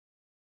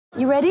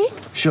You ready?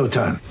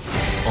 Showtime.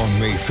 On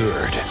May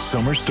 3rd,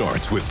 summer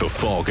starts with The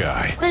Fall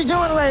Guy. Let's do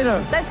it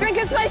later. Let's drink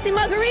a spicy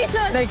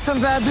margarita. Make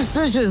some bad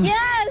decisions.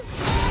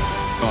 Yes!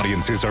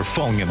 Audiences are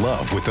falling in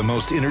love with the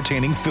most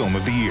entertaining film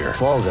of the year.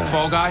 Fall Guy.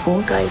 Fall Guy?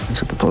 Fall guy.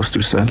 That's what the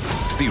poster said.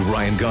 See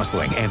Ryan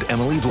Gosling and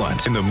Emily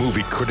Blunt in the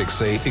movie critics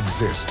say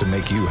exists to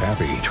make you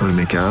happy. Trying to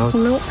make it out?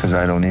 Nope. Because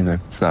I don't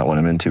either. It's not what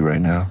I'm into right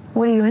now.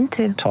 What are you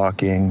into?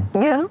 Talking.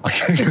 Yeah.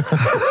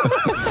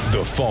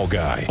 The Fall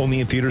Guy.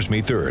 Only in theaters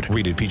May 3rd.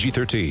 Rated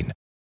PG-13.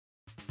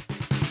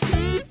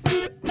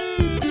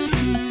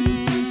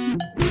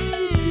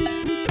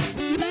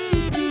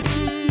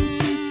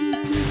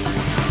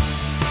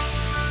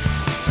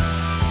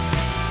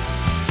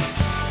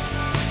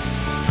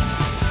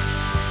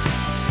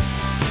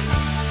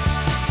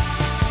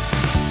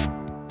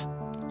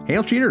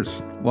 Hail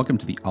cheaters! Welcome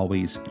to the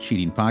Always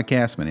Cheating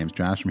Podcast. My name is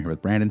Josh. I'm here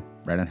with Brandon.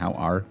 Brandon, how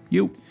are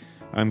you?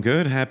 I'm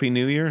good. Happy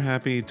New Year.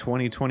 Happy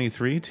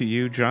 2023 to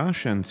you,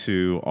 Josh, and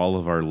to all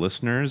of our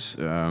listeners.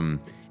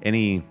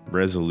 Any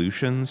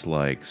resolutions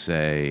like,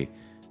 say,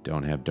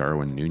 don't have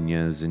Darwin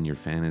Nunez in your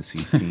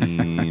fantasy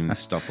team,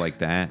 stuff like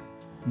that?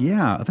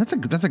 Yeah, that's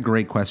a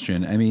great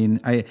question. I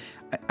mean,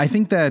 I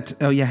think that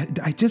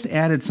I just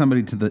added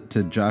somebody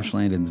to Josh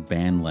Landon's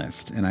ban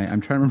list, and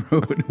I'm trying to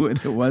remember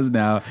what it was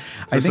now. Is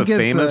this I think a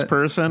it's famous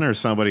person or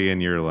somebody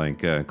in your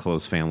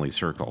close family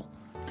circle?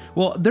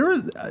 Well,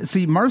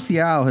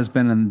 Martial has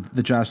been on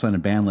the Josh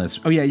Landon ban list.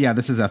 Oh, yeah,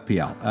 this is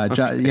FPL.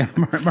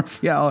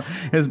 Martial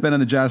has been on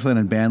the Josh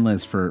Landon ban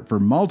list for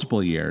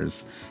multiple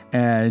years.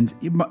 And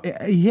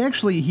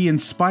he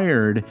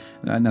inspired,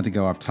 not to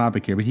go off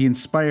topic here, but he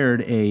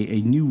inspired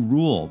a new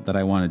rule that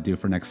I want to do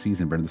for next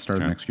season, but at the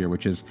start of next year,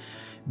 which is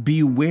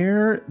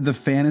beware the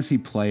fantasy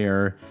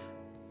player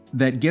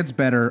that gets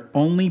better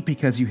only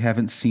because you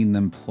haven't seen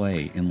them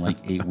play in like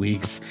 8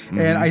 weeks.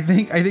 And I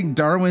think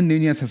Darwin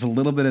Nunez has a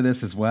little bit of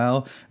this as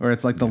well, where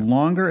it's like the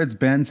longer it's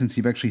been since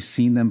you've actually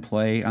seen them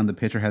play on the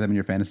pitch or had them in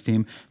your fantasy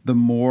team, the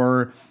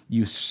more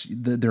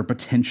their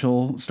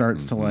potential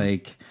starts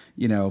to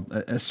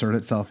assert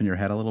itself in your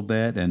head a little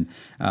bit. And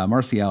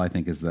Martial, I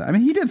think,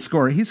 he did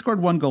score. He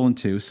scored 1 goal and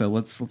 2, so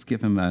let's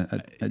give him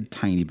a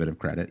tiny bit of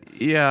credit.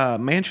 Yeah,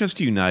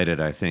 Manchester United,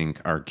 I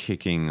think, are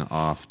kicking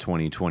off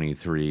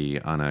 2023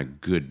 on a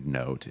good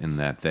note in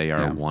that they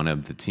are one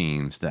of the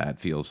teams that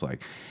feels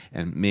like,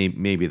 and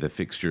maybe the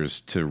fixtures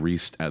to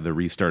the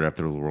restart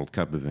after the World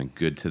Cup have been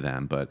good to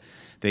them, but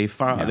they've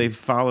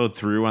followed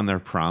through on their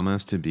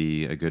promise to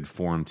be a good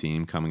form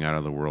team coming out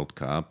of the World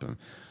Cup.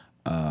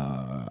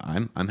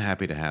 I'm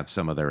happy to have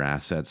some of their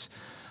assets.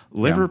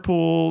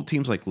 Liverpool,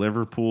 teams like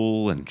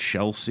Liverpool and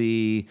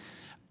Chelsea,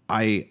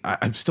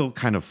 I'm still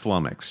kind of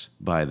flummoxed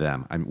by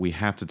them. We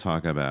have to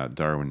talk about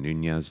Darwin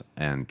Nunez,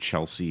 and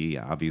Chelsea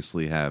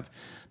obviously have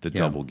the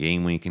double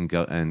game week and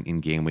in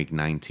game week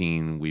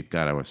 19. We've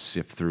got to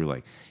sift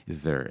through,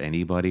 is there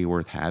anybody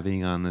worth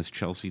having on this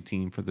Chelsea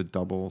team for the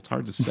double? It's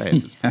hard to say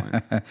at this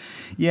point.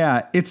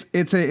 Yeah, it's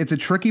a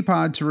tricky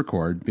pod to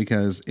record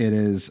because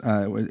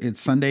it's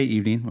Sunday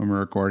evening when we're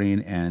recording,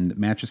 and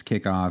matches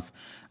kick off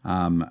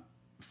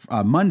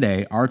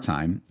Monday our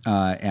time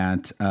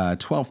at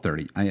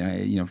 12:30.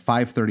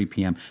 5:30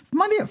 p.m.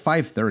 Monday at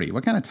 5:30.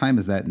 What kind of time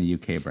is that in the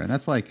UK, Brian?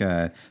 That's like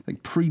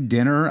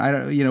pre-dinner. I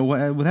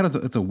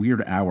don't. It's a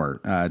weird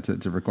hour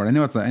to record. I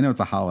know it's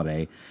a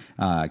holiday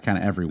kind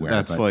of everywhere.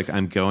 That's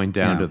I'm going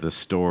down to the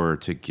store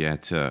to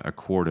get a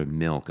quart of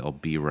milk. I'll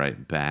be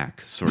right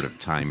back. Sort of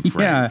time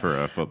frame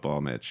for a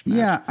football match.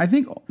 Yeah, I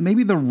think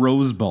maybe the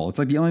Rose Bowl. It's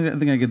like the only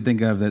thing I could think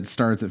of that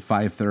starts at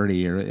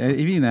 5:30, or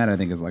even that I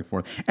think is like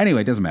 4.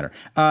 Anyway, it doesn't matter.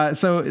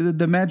 So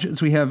the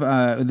matches, we have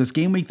this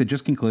game week that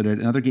just concluded,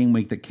 another game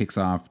week that kicks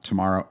off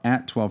tomorrow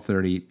at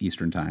 12:30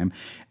 Eastern time.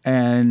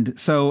 And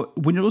so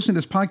when you're listening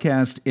to this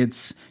podcast,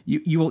 it's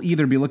you will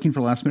either be looking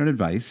for last minute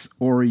advice,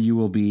 or you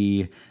will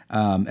be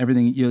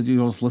everything.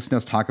 You'll just listen to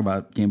us talk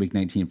about game week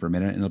 19 for a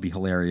minute, and it'll be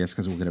hilarious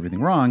because we'll get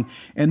everything wrong.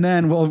 And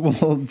then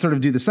we'll sort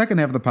of do the second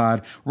half of the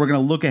pod. We're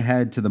going to look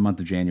ahead to the month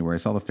of January,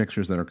 so all the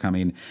fixtures that are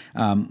coming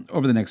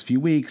over the next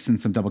few weeks, and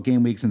some double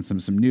game weeks, and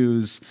some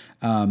news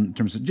in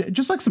terms of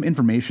just like some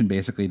information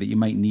basically that you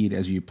might need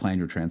as you plan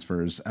your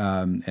transfers,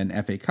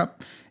 and FA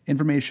Cup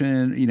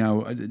information,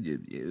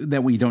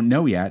 that we don't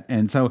know yet.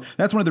 And so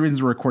that's one of the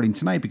reasons we're recording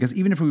tonight, because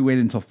even if we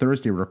waited until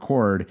Thursday to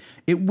record,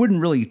 it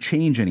wouldn't really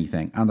change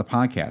anything on the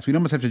podcast. We'd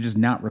almost have to just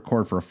not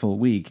record for a full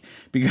week,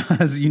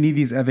 because you need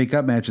these FA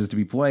Cup matches to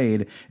be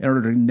played in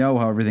order to know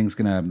how everything's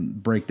going to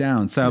break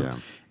down. So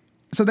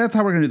that's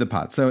how we're going to do the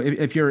pod. So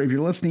if you're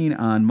listening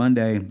on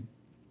Monday,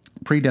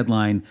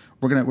 pre-deadline,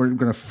 we're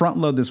gonna front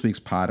load this week's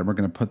pod, and we're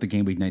gonna put the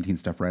game week 19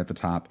 stuff right at the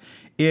top.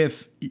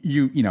 If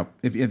you know,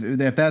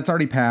 if that's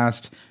already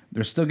passed,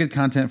 there's still good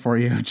content for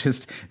you.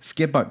 Just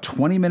skip about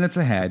 20 minutes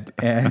ahead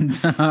and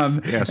skip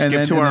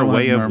then, to our we'll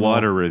Way of normal.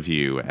 Water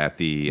review at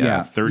the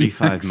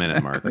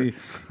 35-minute marker.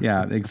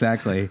 Yeah,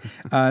 exactly.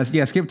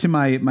 Skip to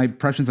my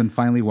impressions on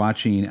finally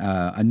watching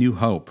A New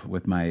Hope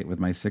with my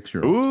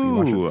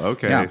 6-year-old. Ooh,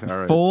 okay. Yeah, All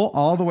right. full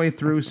all the way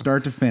through,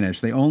 start to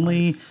finish. They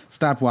only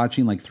stopped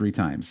watching like 3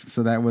 times,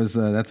 so that was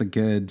that's a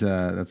good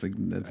good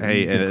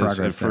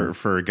progress there.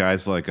 For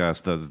guys like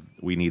us,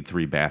 we need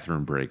 3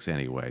 bathroom breaks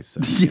anyway.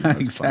 So Yeah,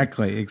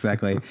 exactly.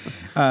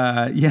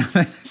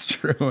 That is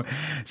true.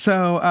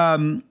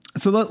 So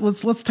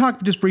let's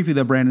talk just briefly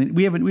though, Brandon.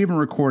 We haven't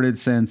recorded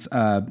since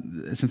the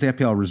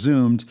FPL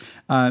resumed.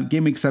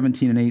 Game week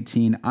 17 and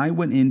 18. I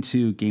went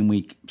into game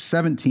week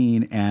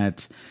 17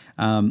 at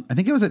I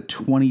think it was at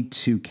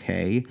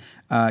 22K.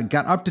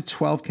 Got up to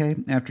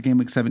 12K after game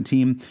week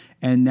 17,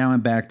 and now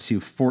I'm back to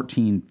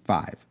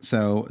 14.5.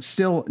 So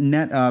still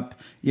net up,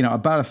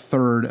 about a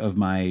third of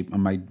my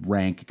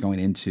rank going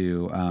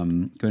into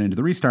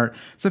the restart.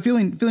 So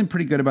feeling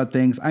pretty good about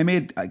things. I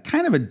made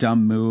kind of a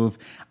dumb move.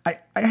 I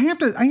have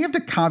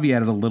to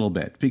caveat it a little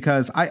bit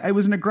because I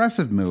was an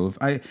aggressive move.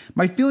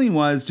 My feeling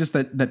was just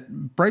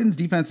that Brighton's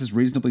defense is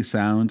reasonably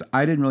sound.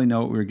 I didn't really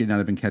know what we were getting out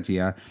of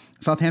Nketiah.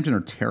 Southampton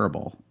are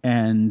terrible,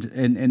 and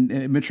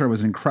Mitchell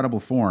was in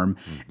incredible form,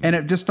 and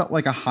it just felt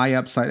like a high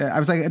upside. I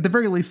was like, at the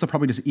very least, they'll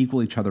probably just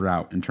equal each other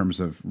out in terms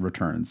of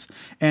returns,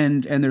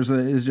 and there's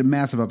a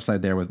massive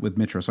upside there with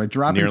Mitchell. So I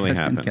dropped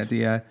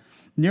Nketiah.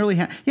 Nearly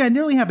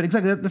happened.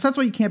 Exactly. That's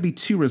why you can't be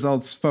too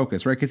results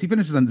focused, right? Because he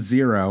finishes on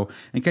 0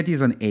 and Nketiah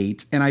is on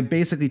 8, and I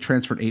basically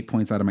transferred 8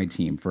 points out of my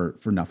team for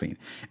nothing,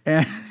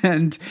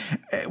 and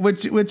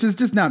which is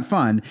just not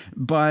fun.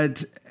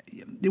 But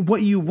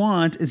what you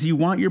want is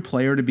your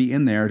player to be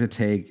in there to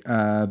take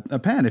a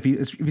pen. If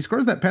he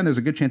scores that pen, there's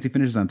a good chance he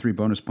finishes on 3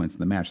 bonus points in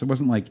the match. There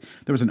wasn't like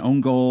there was an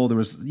own goal. There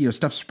was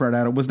stuff spread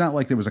out. It was not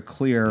like there was a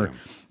clear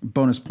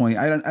bonus point.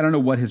 I don't know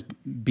what his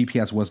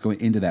BPS was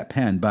going into that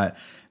pen, but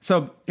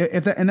so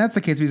if that's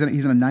the case, he's on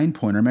a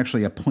 9-pointer. I'm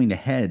actually a point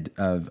ahead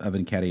of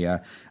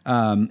Nketiah,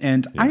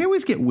 and I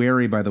always get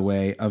wary, by the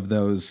way, of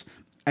those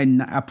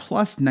a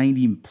plus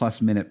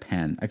 90+ minute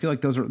pen. I feel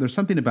like there's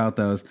something about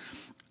those.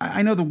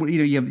 I know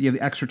you have the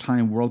extra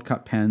time World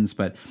Cup pens,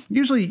 but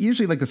usually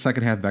like the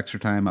second half of extra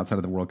time outside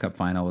of the World Cup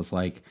final is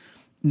like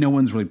no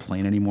one's really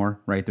playing anymore,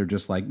 right? They're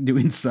just like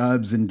doing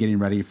subs and getting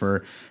ready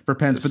for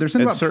pens. But there's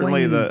something about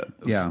certainly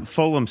playing,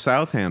 Fulham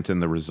Southampton.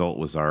 The result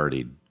was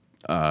already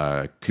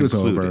concluded. Was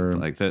over.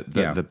 Like the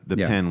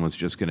pen was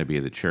just going to be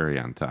the cherry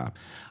on top.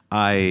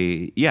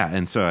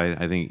 And so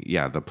I think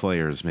the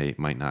players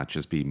might not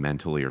just be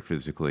mentally or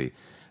physically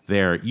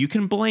there. You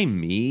can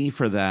blame me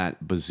for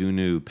that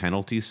Bazunu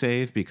penalty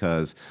save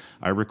because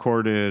I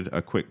recorded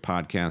a quick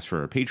podcast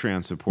for our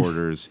Patreon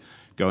supporters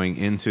going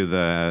into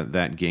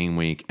that game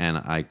week, and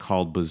I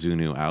called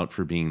Bazunu out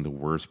for being the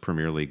worst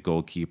Premier League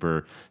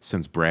goalkeeper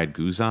since Brad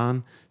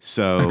Guzan.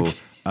 So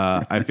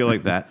I feel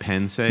like that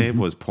pen save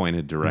was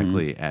pointed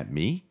directly at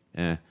me.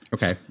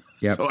 Okay.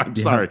 Yep. So I'm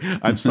sorry.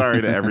 I'm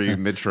sorry to every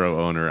Mitro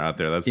owner out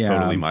there. That's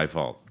totally my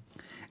fault.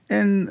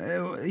 And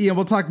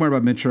we'll talk more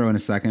about Mitro in a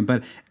second,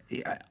 but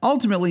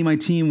ultimately my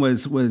team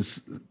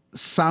was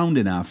sound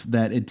enough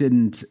that it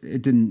didn't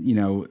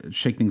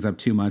shake things up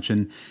too much,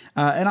 and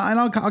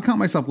I'll count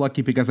myself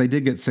lucky because I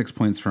did get 6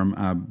 points from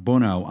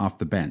Bono off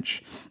the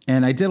bench,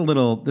 and I did a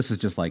little. This is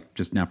just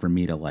now for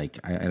me to I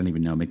don't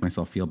even know, make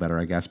myself feel better,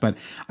 I guess. But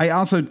I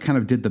also kind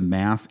of did the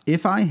math.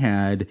 If I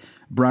had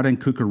brought in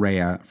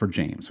Cucurella for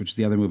James, which is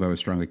the other move I was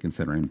strongly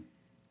considering,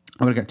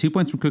 I would have got 2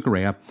 points from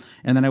Cucurella,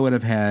 and then I would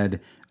have had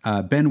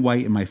Ben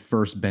White in my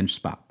first bench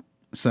spot.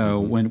 So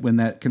when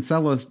that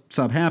Cancelo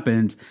sub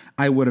happened,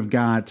 I would have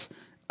got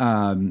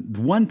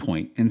 1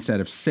 point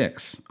instead of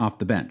 6 off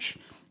the bench.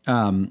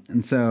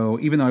 And so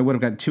even though I would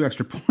have got 2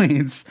 extra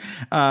points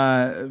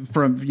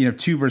from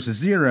 2 versus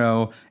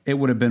 0, it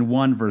would have been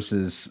 1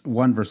 versus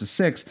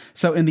 6.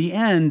 So in the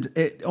end,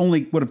 it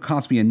only would have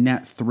cost me a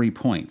net 3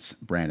 points,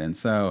 Brandon.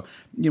 So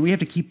we have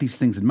to keep these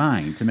things in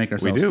mind to make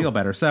ourselves feel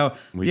better. So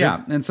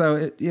and so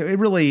it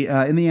really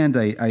in the end,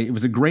 it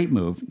was a great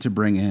move to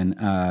bring in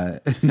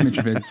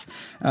Mitrovic's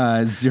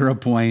 0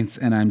 points,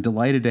 and I'm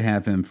delighted to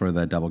have him for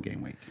the double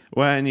game week.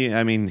 Well,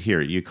 and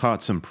here you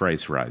caught some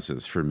price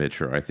rises for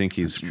Mitro. I think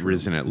he's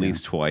risen at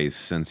least twice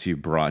since you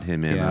brought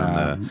him in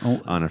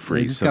on a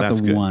free. Just so got that's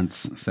the good.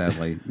 once,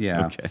 sadly.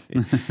 Yeah. Okay.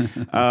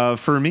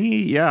 For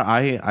me,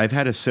 I've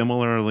had a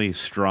similarly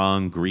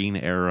strong green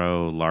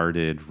arrow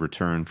larded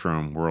return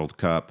from World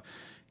Cup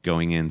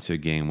going into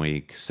game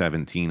week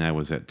 17. I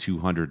was at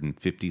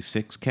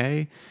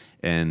 256K.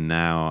 And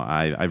now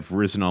I've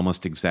risen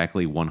almost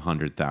exactly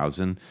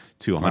 100,000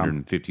 to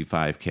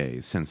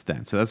 155K since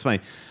then. So that's my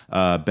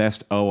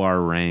best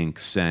OR rank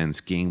since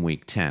game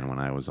week 10 when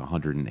I was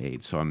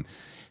 108. So I'm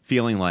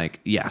feeling like,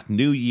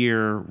 new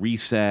year,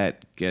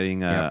 reset,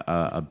 getting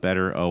a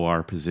better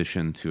OR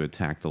position to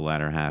attack the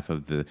latter half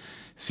of the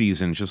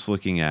season. Just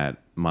looking at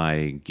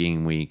my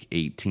game week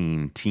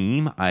 18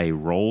 team, I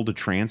rolled a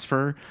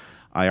transfer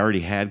I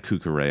already had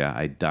Cucurella.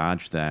 I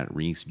dodged that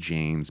Reece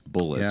James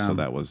bullet, Yeah. so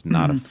that was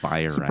not a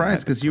fire.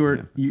 Surprised because you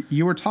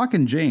were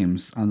talking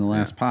James on the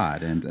last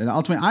pod, and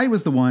ultimately I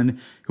was the one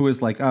who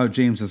was like, "Oh,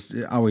 James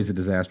is always a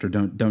disaster.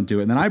 Don't do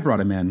it." And then I brought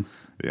him in.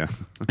 Yeah,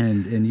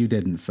 and you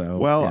didn't. So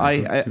well,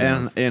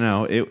 yeah,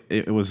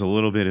 it was a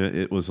little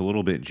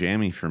bit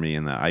jammy for me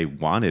in that I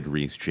wanted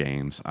Reece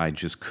James. I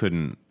just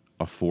couldn't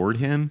afford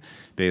him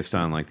based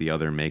on like the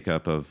other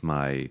makeup of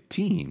my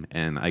team,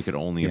 and I could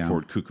only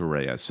afford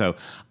Cucurella. So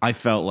I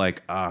felt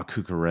like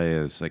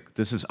Cucurella is like,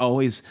 this is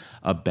always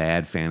a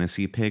bad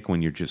fantasy pick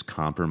when you're just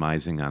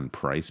compromising on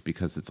price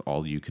because it's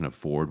all you can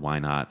afford. Why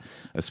not,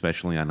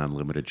 especially on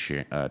unlimited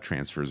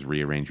transfers,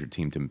 rearrange your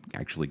team to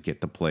actually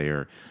get the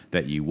player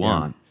that you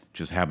want?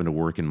 Just happened to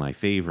work in my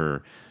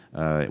favor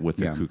with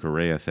the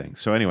Cucurella thing.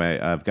 So anyway,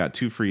 I've got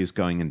 2 frees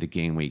going into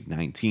game week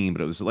 19,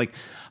 but it was like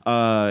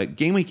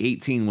game week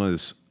 18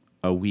 was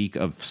a week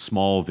of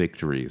small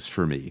victories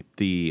for me.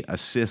 The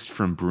assist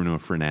from Bruno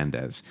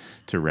Fernandes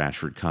to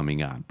Rashford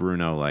coming on.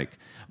 Bruno like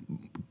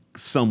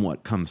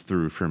somewhat comes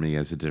through for me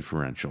as a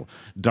differential.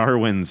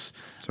 Darwin's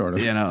sort of,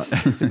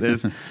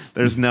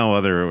 there's no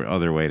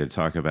other way to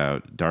talk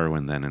about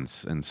Darwin than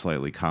in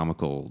slightly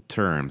comical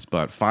terms,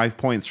 but 5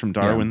 points from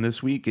Darwin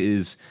this week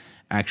is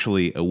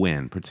actually a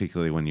win,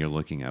 particularly when you're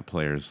looking at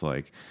players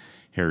like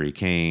Harry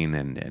Kane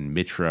and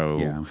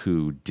Mitro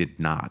who did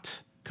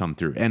not come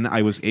through. And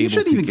I was able to. You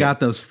shouldn't even got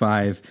those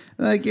 5.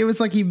 Like it was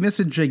like he missed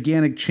a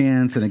gigantic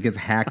chance and it gets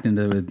hacked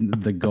into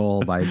the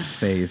goal by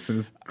face. It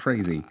was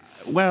crazy.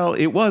 Well,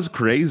 it was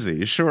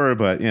crazy, sure,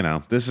 but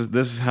this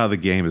is how the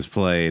game is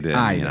played. And,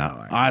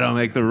 I don't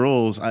make the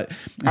rules.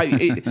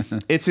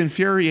 It's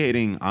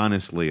infuriating,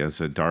 honestly,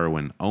 as a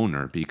Darwin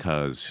owner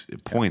because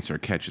points are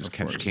catch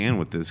can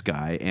with this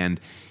guy, and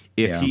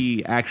if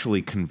he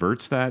actually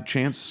converts that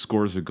chance,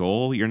 scores a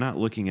goal, you're not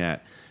looking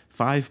at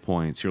 5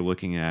 points. You're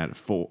looking at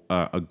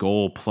a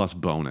goal plus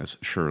bonus,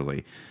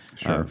 surely.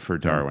 For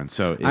Darwin.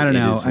 So I don't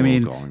know. I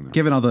mean,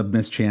 given all the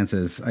missed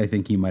chances, I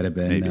think he might have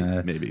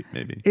been maybe.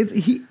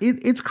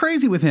 It's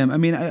crazy with him. I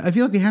mean, I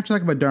feel like we have to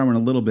talk about Darwin a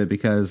little bit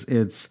because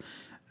it's.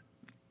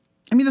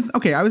 I mean, I've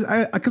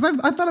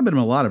thought about him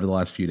a lot over the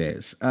last few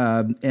days,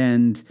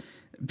 and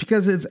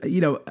because it's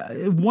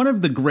one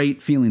of the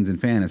great feelings in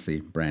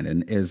fantasy,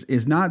 Brandon,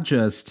 is not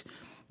just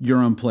your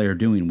own player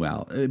doing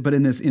well, but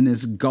in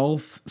this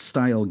golf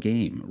style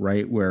game,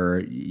 right,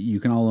 where you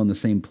can all own the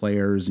same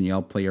players and you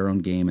all play your own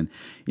game, and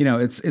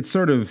it's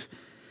sort of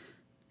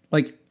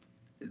like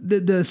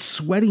the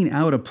sweating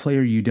out a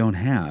player you don't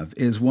have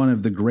is one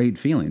of the great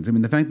feelings. I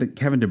mean, the fact that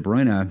Kevin De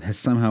Bruyne has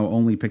somehow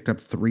only picked up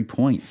 3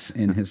 points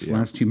in his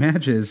last 2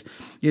 matches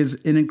is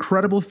an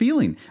incredible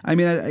feeling. I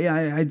mean,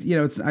 I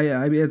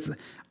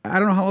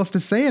don't know how else to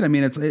say it. I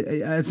mean,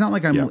 it's not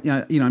like I'm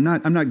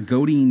I'm not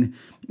goading.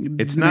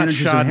 It's not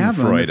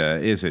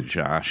Schadenfreude, is it,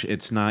 Josh?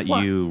 It's not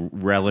you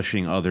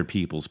relishing other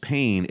people's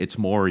pain. It's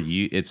more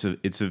you. It's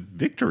a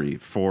victory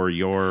for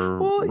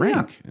your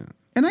rank. Yeah.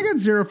 And I got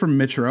 0 from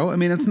Mitro. I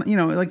mean, it's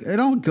like it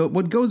all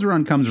what goes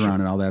around comes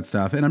around and all that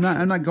stuff. And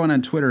I'm not going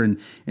on Twitter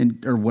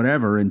and or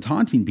whatever and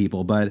taunting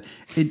people, but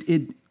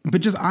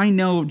But just I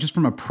know just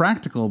from a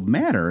practical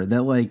matter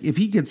that like if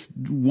he gets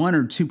 1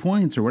 or 2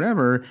 points or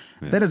whatever,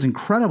 that is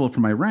incredible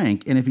for my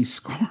rank. And if he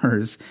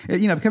scores,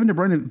 if Kevin De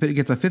Bruyne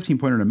gets a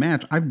 15-pointer in a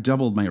match, I've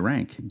doubled my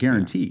rank,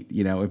 guaranteed.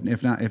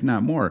 If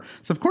not more.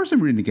 So of course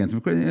I'm rooting against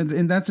him,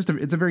 and that's just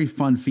it's a very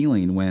fun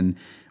feeling when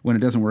it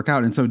doesn't work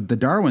out. And so the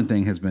Darwin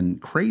thing has been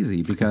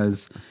crazy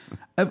because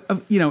so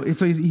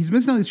he's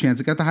missing all these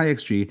chances. Got the high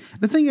XG.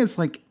 The thing is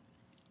like.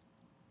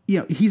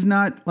 He's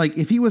not like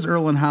if he was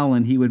Erling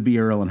Haaland, he would be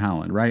Erling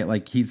Haaland, right?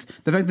 Like the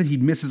fact that he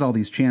misses all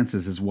these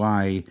chances is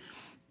why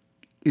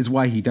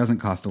he doesn't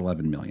cost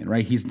 11 million,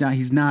 right? He's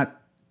not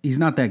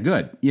that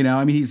good.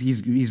 I mean,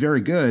 he's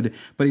very good,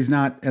 but he's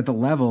not at the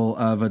level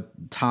of a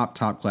top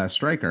class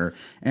striker.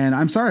 And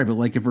I'm sorry, but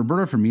like if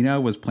Roberto Firmino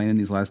was playing in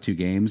these last 2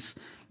 games,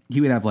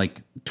 he would have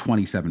like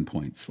 27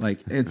 points.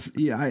 Like it's,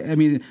 I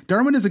mean,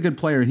 Darwin is a good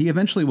player and he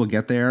eventually will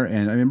get there.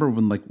 And I remember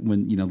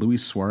when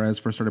Luis Suarez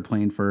first started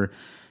playing for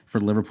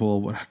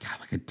Liverpool,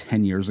 like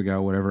 10 years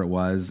ago, whatever it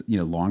was,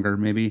 longer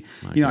maybe.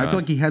 I feel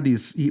like he had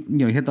he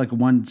had like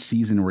one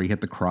season where he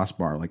hit the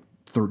crossbar like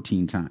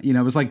 13 times. It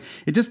was like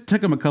it just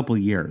took him a couple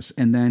of years,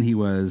 and then he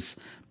was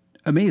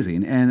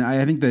amazing. And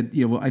I think that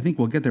I think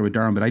we'll get there with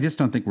Darwin, but I just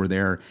don't think we're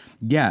there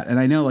yet. And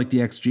I know like the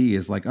XG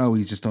is like, oh,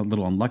 he's just a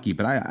little unlucky,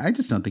 but I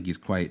just don't think he's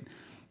quite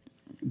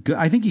good.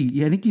 I think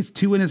he's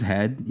too in his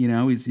head.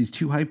 He's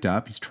too hyped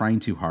up. He's trying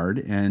too hard,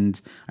 and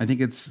I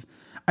think it's.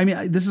 I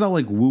mean, this is all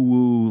like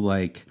woo-woo,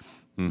 like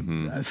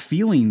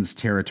feelings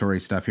territory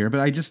stuff here.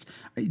 But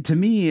to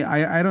me,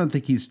 I don't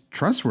think he's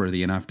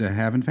trustworthy enough to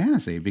have in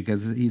fantasy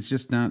because he's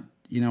just not,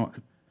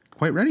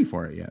 quite ready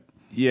for it yet.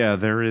 Yeah,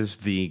 there is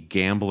the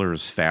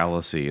gambler's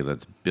fallacy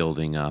that's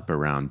building up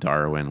around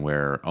Darwin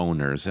where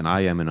owners, and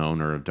I am an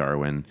owner of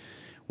Darwin,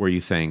 where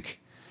you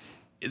think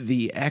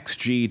the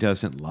XG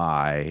doesn't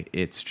lie.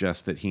 It's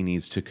just that he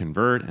needs to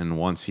convert. And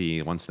once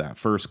that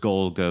first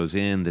goal goes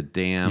in, the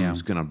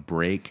dam's going to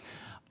break.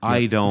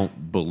 I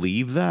don't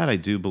believe that. I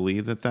do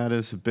believe that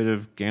is a bit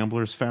of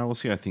gambler's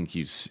fallacy. I think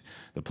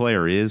the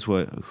player is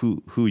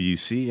who you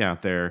see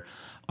out there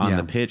on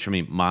the pitch. I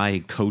mean,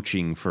 my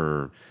coaching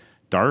for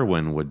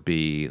Darwin would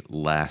be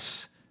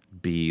less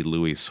be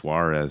Luis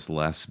Suarez,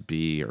 less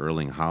be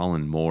Erling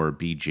Haaland, more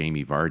be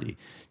Jamie Vardy.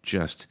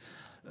 Just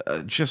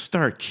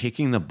start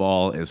kicking the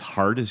ball as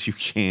hard as you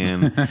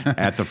can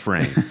at the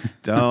frame.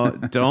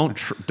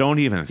 Don't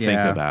even think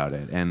about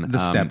it. And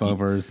the step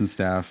overs and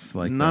stuff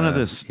like none of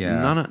this.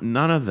 Yeah.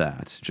 None of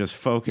that. Just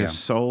focus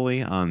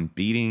solely on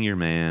beating your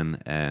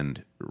man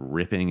and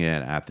ripping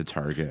it at the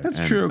target. That's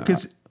true,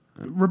 because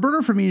Roberto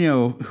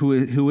Firmino,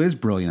 who is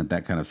brilliant at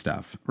that kind of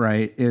stuff,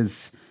 right,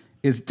 is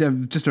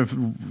just a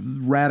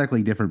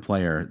radically different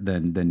player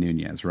than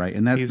Nunez, right?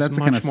 And that's the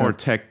kind of more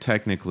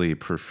technically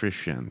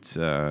proficient,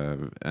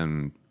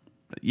 and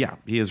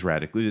he is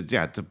radically.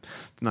 Yeah, to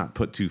not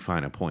put too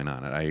fine a point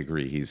on it, I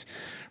agree. He's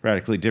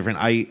radically different.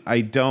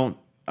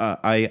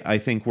 I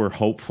think we're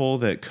hopeful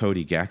that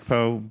Cody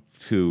Gakpo,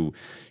 who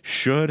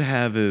should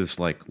have his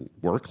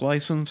work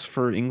license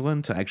for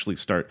England to actually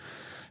start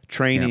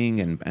training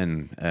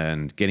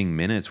and getting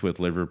minutes with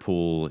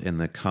Liverpool in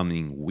the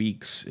coming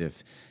weeks,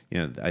 if.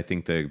 I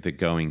think the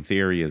going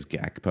theory is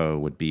Gakpo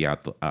would be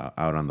out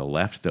on the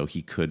left, though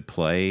he could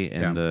play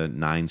in the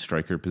 9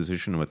 striker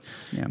position with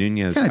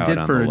Nunez out on the left. Kind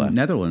of did for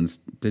Netherlands,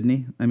 didn't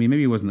he? I mean,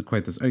 maybe he wasn't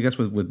quite this. I guess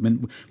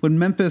when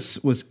Memphis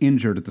was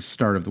injured at the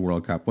start of the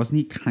World Cup, wasn't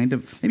he kind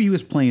of? Maybe he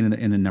was playing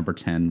in a number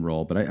 10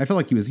 role, but I feel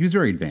like he was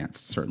very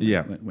advanced, certainly.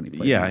 Yeah, when he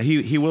played. Yeah,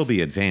 he will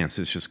be advanced.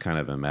 It's just kind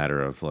of a matter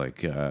of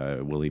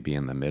will he be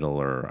in the middle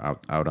or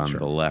out on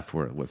the left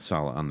with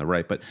Salah on the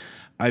right? But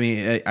I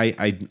mean,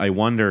 I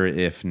wonder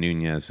if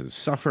Nunez has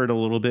suffered a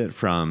little bit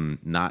from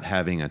not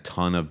having a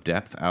ton of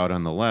depth out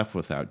on the left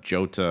without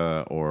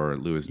Jota or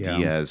Luis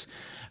Diaz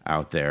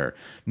out there.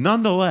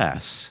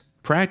 Nonetheless,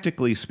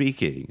 practically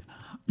speaking,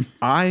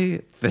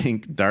 I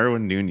think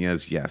Darwin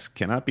Nunez,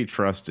 cannot be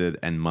trusted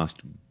and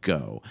must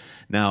go.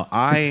 Now,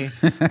 I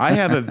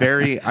have a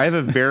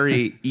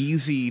very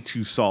easy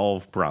to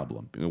solve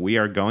problem. We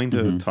are going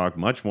to talk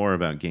much more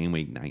about Game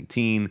Week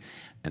 19.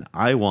 And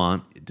I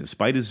want,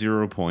 despite a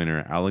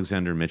 0-pointer,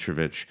 Alexander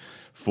Mitrovic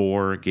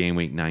for Game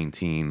Week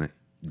 19.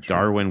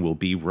 Darwin will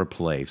be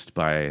replaced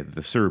by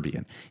the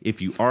Serbian.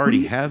 If you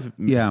already have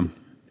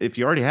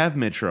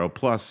Mitro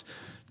plus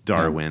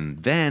Darwin,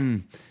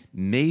 then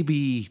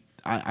maybe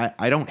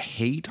I don't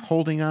hate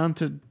holding on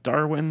to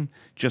Darwin.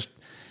 Just,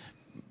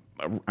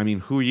 I mean,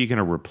 who are you going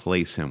to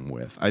replace him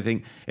with? I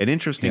think an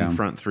interesting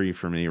front three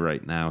for me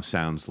right now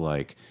sounds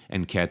like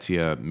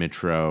Nketiah,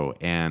 Mitro,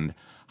 and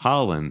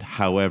Haaland.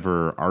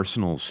 However,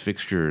 Arsenal's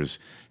fixtures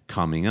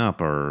coming up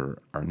are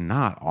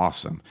not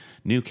awesome.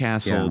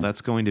 Newcastle,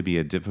 that's going to be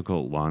a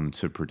difficult one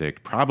to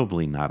predict.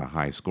 Probably not a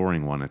high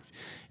scoring one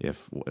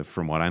if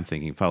from what I'm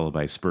thinking, followed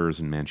by Spurs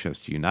and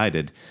Manchester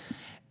United.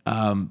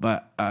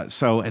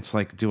 So it's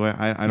like,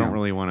 I don't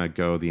really want to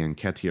go the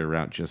Nketiah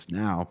route just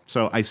now.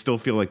 So I still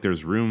feel like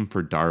there's room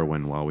for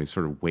Darwin while we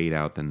sort of wait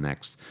out the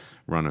next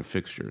run of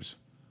fixtures.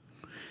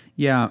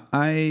 Yeah,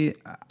 I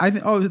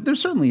there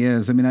certainly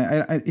is. I mean,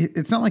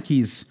 it's not like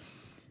he's.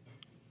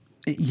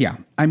 Yeah,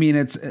 I mean,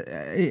 it's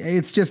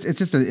just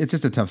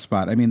a tough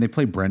spot. I mean, they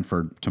play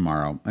Brentford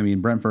tomorrow. I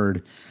mean,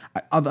 Brentford.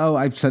 Although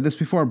I've said this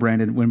before,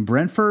 Brandon, when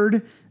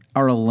Brentford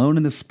are alone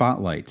in the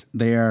spotlight,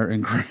 they are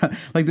incredible.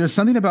 Like, there's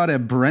something about a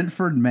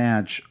Brentford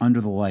match under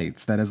the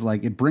lights that is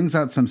it brings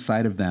out some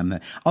side of them.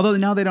 That, although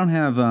now they don't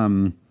have.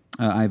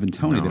 Ivan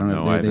Toney. They don't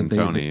have Ivan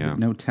Toney,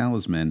 no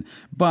talisman,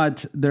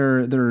 but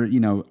they're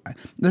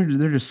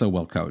just so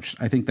well coached.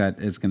 I think that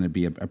is going to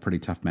be a pretty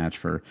tough match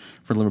for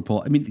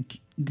Liverpool. I mean,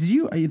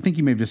 I think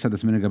you may have just said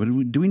this a minute ago,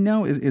 but do we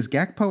know is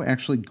Gakpo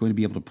actually going to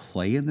be able to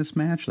play in this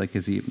match? Like,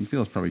 is he? I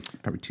feel it's probably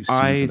too soon.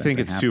 I think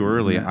it's too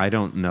early. I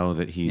don't know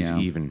that he's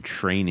even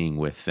training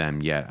with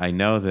them yet. I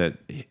know that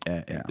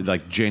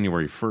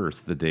January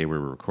 1st, the day we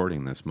were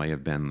recording this, might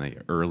have been the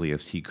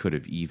earliest he could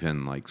have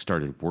even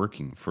started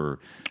working for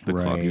the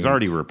club. He's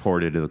already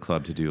reported to the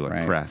club to do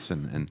press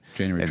and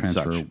January and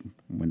transfer such.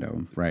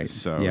 window, right?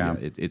 So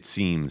it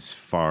seems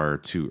far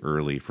too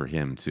early for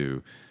him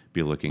to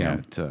be looking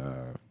at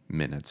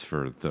minutes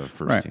for the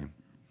first team.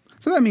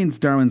 So that means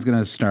Darwin's going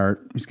to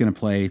start. He's going to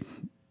play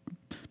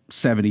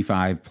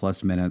 75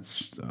 plus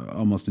minutes,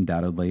 almost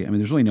undoubtedly. I mean,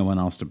 there's really no one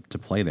else to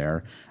play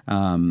there.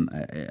 I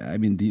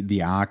mean,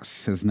 the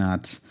Ox has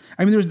not.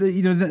 I mean,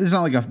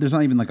 there's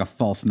not even a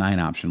false 9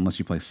 option unless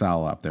you play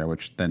Salah up there,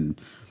 which then.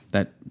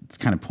 That's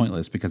kind of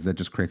pointless because that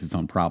just creates its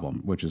own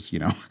problem, which is,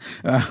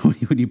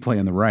 when you play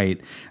on the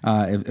right,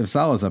 if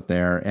Salah's up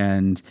there.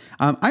 And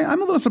I'm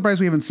a little surprised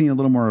we haven't seen a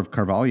little more of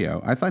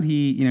Carvalho. I thought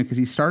because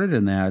he started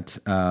in that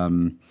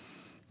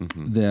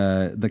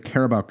the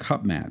Carabao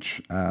Cup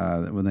match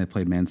when they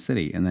played Man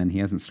City, and then he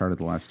hasn't started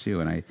the last 2.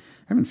 And I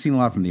haven't seen a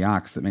lot from the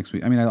Ox that makes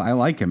me. I mean, I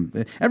like him.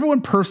 Everyone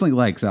personally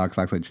likes Alex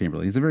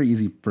Oxlade-Chamberlain. He's a very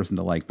easy person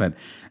to like, but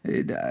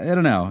I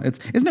don't know.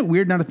 Isn't it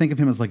weird now to think of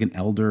him as like an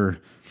elder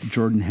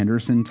Jordan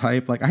Henderson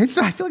type? Like I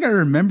feel like I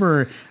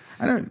remember.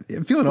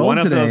 I'm feeling One old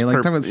of today. those Like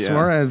talking about yeah.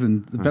 Suarez,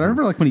 but I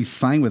remember like when he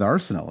signed with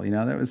Arsenal.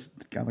 That was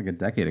like a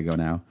decade ago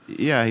now.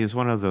 Yeah, he's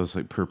one of those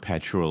like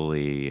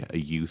perpetually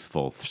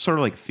youthful, sort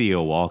of like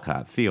Theo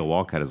Walcott. Theo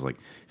Walcott is like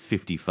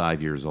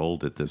 55 years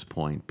old at this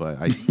point, but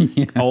I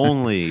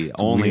only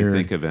weird.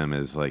 think of him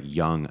as like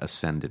young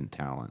ascendant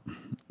talent.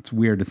 It's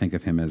weird to think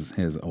of him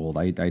as old.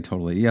 I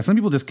totally, some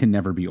people just can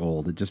never be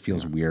old. It just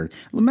feels weird.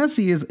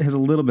 Messi has a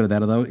little bit of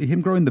that, although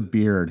him growing the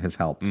beard has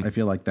helped. I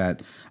feel like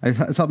that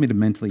it's helped me to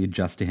mentally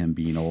adjust to him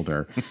being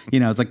older.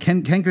 It's like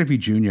Ken Griffey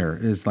Jr.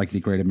 is like the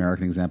great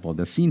American example of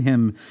this. Seeing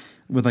him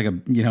with like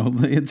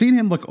seeing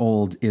him look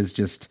old is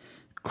just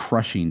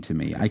crushing to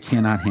me. I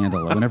cannot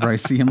handle it whenever I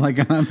see him like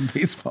on a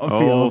baseball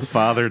field. Oh,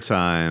 father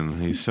time.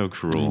 He's so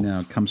cruel. I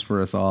know, it comes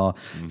for us all.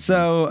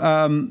 So,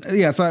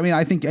 so I mean,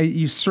 I think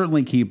you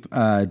certainly keep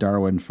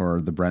Darwin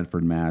for the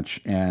Brentford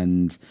match.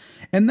 And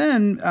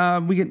then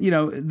we get,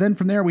 then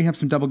from there we have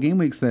some double game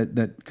weeks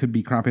that could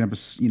be cropping up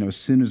as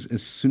soon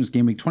as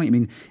game week 20. I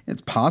mean,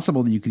 it's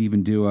possible that you could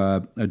even do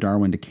a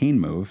Darwin to Kane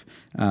move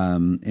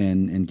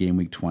in game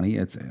week 20.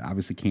 It's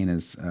obviously Kane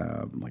is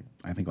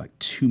I think like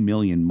 2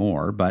 million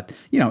more, but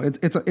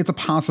it's a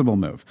possible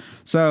move.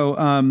 So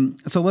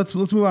let's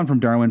move on from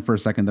Darwin for a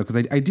second though,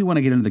 because I do want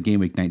to get into the game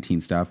week 19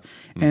 stuff.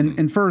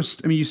 And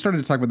first, I mean, you started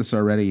to talk about this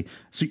already.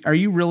 So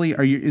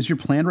is your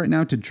plan right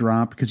now to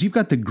drop, because you've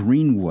got the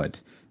Greenwood,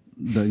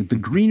 the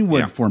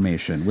Greenwood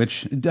formation,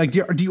 which like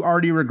do you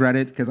already regret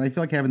it? Because I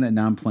feel like having that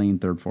non-playing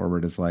third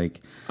forward is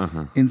like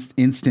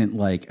instant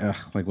like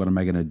what am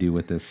I going to do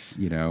with this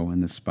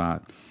in this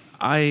spot?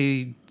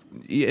 I've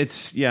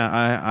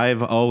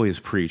always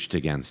preached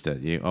against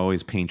it. You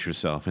always paint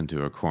yourself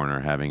into a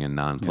corner having a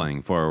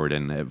non-playing forward,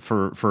 and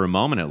for a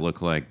moment it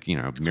looked like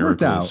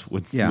miracles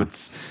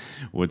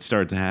would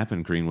start to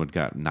happen. Greenwood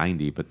got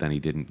 90, but then he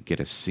didn't get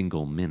a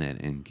single minute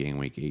in game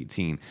week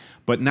 18.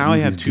 But now I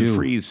have two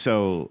frees,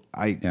 so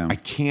I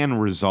can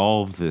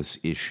resolve this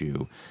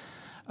issue.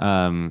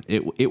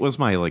 It was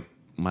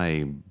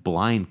my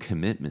blind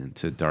commitment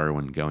to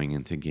Darwin going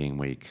into game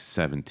week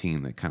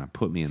 17 that kind of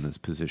put me in this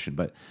position,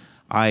 but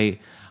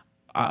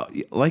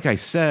like I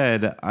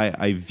said,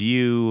 I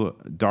view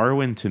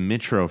Darwin to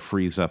Mitro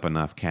frees up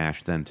enough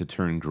cash then to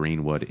turn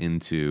Greenwood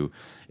into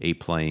a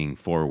playing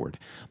forward.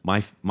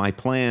 My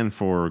plan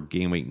for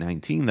game week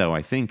 19, though,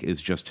 I think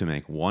is just to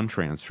make one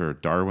transfer,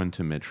 Darwin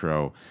to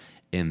Mitro,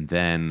 and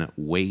then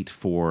wait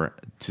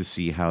to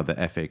see how the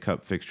FA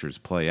Cup fixtures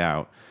play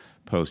out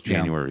post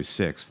January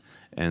 6th,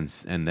 and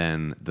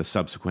then the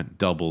subsequent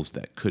doubles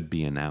that could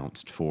be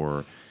announced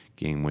for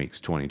game weeks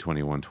 20,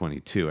 21,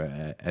 22,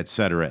 et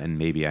cetera, and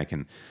maybe I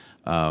can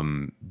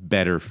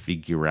better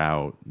figure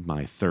out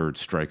my third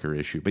striker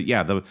issue. But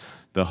yeah,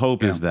 the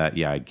hope is that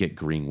I get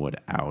Greenwood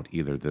out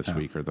either this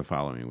week or the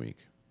following week.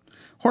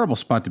 Horrible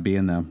spot to be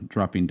in though,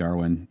 dropping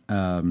Darwin.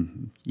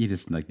 You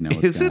just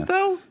Is it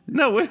though?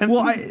 No.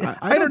 Well,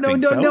 I don't know.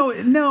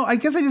 No. I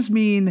guess I just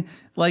mean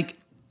like.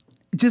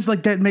 Just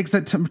like that makes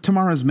that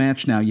tomorrow's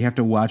match now. You have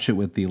to watch it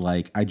with the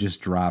I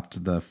just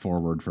dropped the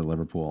forward for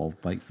Liverpool.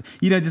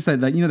 Just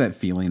that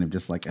feeling of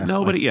just like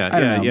no, but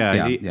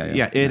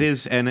it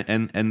is,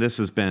 and this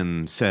has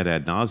been said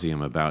ad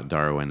nauseum about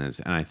Darwin,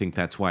 and I think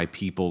that's why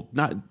people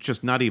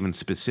not even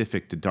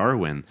specific to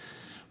Darwin,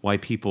 why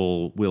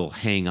people will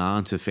hang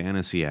on to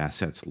fantasy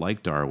assets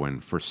like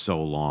Darwin for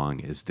so long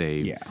is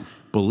they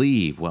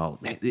believe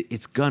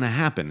it's gonna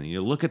happen. And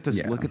you look at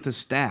this, look at the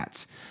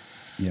stats.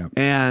 Yeah.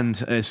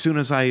 And as soon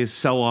as I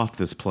sell off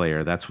this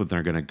player, that's when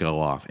they're going to go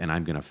off, and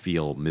I'm going to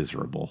feel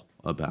miserable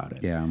about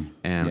it. Yeah.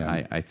 And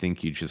I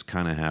think you just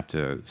kind of have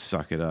to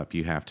suck it up.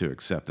 You have to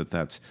accept that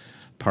that's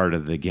part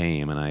of the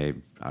game. And I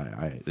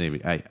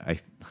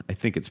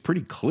think it's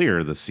pretty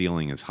clear the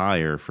ceiling is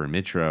higher for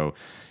Mitro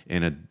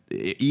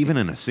even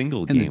in a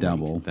single game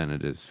week than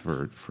it is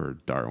for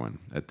Darwin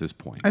at this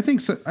point. I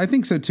think so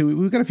too.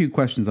 We've got a few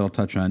questions that I'll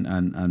touch on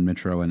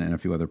Mitro and a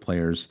few other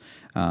players.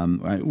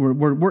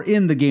 We're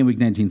in the game week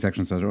 19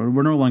 section, so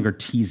we're no longer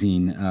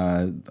teasing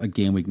a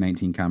game week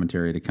 19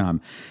 commentary to come.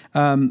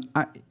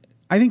 I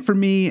think for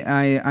me,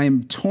 I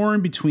am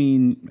torn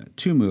between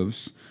two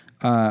moves.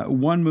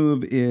 One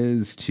move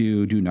is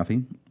to do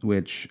nothing,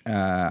 which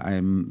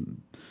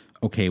I'm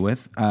okay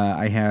with.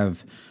 I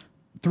have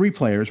 3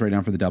 players right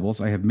now for the doubles.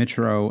 I have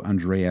Mitro,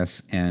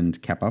 Andreas,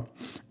 and Kepa.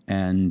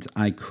 And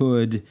I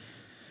could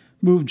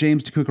move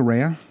James to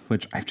Cucurella,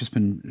 which I've just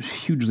been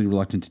hugely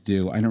reluctant to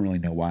do. I don't really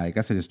know why. I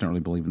guess I just don't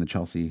really believe in the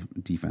Chelsea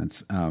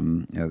defense,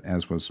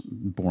 as was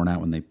borne out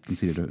when they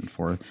conceded it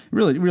for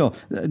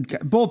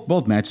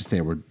both matches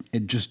today were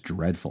just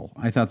dreadful.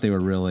 I thought they were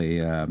really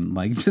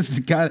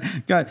just got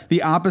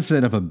the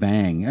opposite of a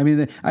bang. I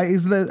mean, I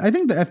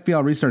think the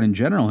FPL restart in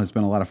general has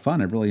been a lot of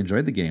fun. I've really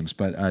enjoyed the games,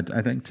 but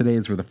I think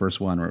today's were the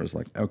first one where it was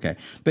like, okay.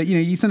 But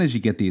sometimes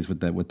you get these with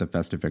the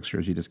festive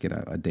fixtures, you just get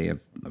a day of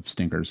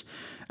stinkers.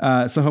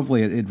 So hopefully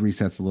it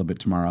resets a little bit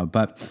tomorrow.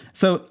 But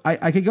so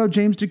I could go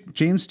James to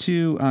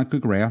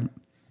Cucurella.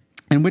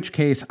 In which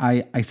case,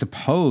 I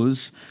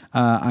suppose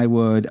I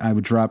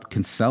would drop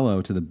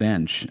Cancelo to the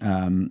bench,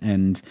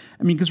 and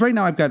I mean, because right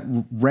now I've got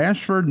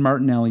Rashford,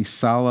 Martinelli,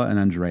 Salah, and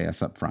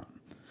Andreas up front,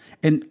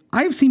 and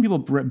I've seen people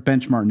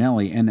bench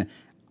Martinelli, and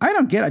I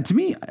don't get it. To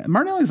me,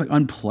 Martinelli is like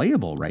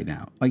unplayable right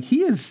now. Like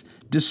he is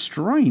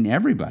destroying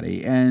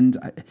everybody, and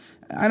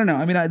I don't know.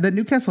 I mean, the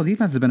Newcastle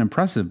defense has been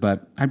impressive,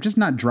 but I'm just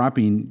not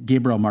dropping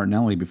Gabriel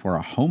Martinelli before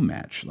a home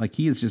match. Like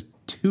he is just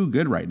too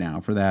good right now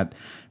for that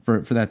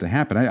to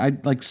happen.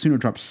 I'd like sooner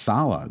drop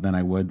Salah than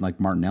I would like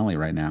Martinelli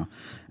right now.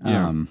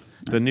 Yeah.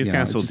 The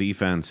Newcastle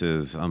defense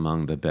is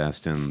among the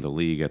best in the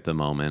league at the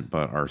moment,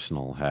 but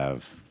Arsenal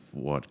have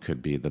what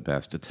could be the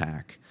best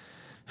attack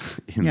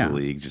in the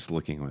league. Just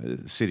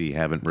looking, City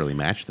haven't really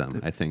matched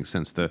them, I think,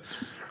 since the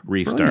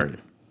restart.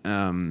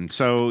 And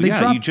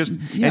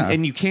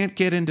you can't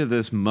get into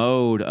this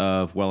mode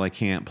of, well, I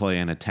can't play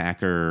an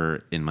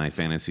attacker in my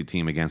fantasy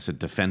team against a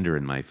defender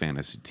in my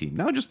fantasy team.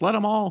 No, just let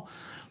them all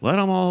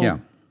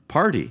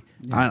party.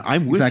 Yeah.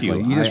 I'm with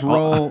you. You just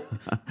roll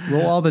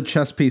all the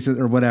chess pieces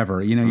or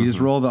whatever. You know, you just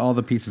roll all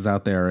the pieces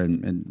out there,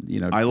 and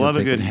you know. I love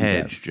a good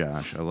hedge,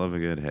 Josh. I love a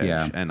good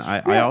hedge, and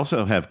I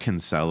also have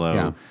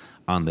Cancelo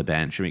on the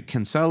bench. I mean,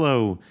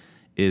 Cancelo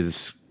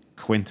is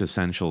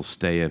quintessential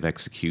stay of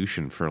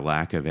execution for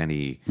lack of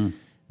any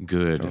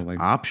good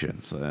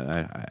options.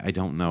 I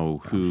don't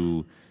know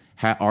who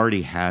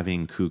already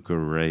having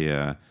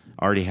Cucurella,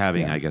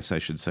 I guess I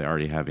should say,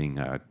 already having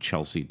a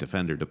Chelsea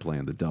defender to play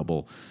in the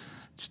double.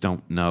 Just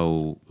don't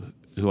know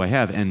who I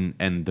have, and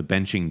the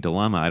benching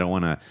dilemma. I don't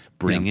want to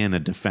bring in a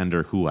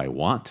defender who I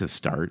want to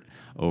start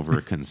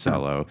over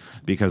Cancelo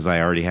because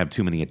I already have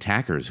too many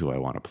attackers who I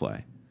want to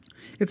play.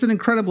 It's an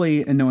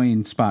incredibly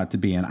annoying spot to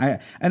be in.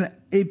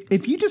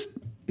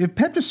 If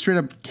Pep just straight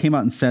up came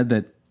out and said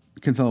that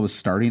Cancelo was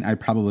starting, I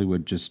probably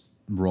would just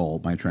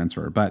roll my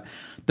transfer. But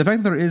the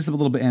fact that there is a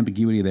little bit of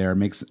ambiguity there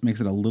makes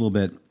it a little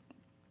bit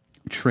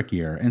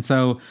trickier. And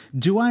so,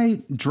 do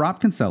I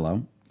drop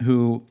Cancelo,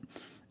 who,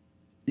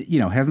 you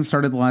know, hasn't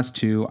started the last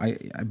two?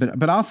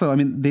 But also, I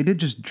mean, they did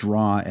just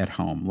draw at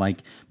home.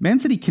 Like, Man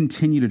City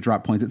continue to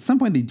drop points. At some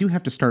point, they do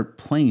have to start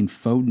playing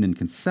Foden and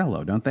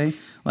Cancelo, don't they?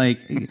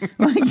 Like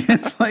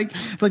it's like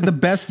the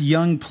best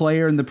young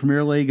player in the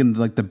Premier League and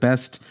like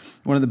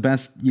one of the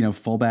best, you know,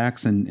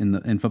 fullbacks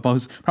in football,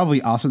 who's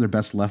probably also their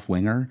best left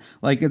winger.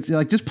 Like, it's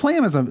like just play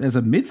him as a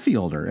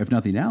midfielder, if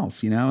nothing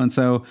else, you know. And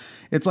so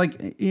it's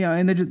like, you know,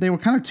 and they were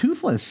kind of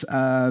toothless,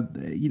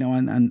 you know,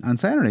 on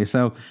Saturday.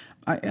 So.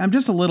 I'm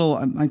just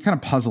I'm kind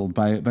of puzzled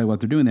by what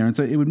they're doing there. And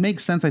so it would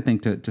make sense, I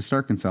think, to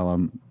start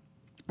Cancelo.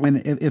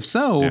 And if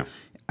so,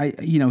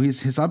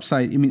 his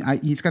upside, I mean,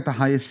 he's got the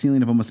highest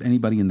ceiling of almost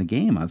anybody in the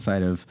game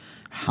outside of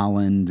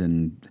Haaland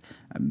and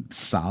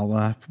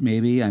Salah,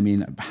 maybe. I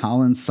mean,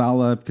 Haaland,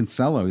 Salah,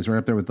 Cancelo. He's right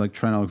up there with like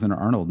Trent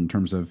Alexander-Arnold in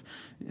terms of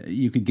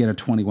you could get a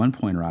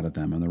 21-pointer out of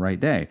them on the right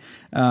day.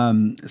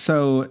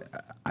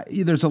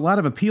 There's a lot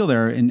of appeal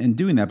there in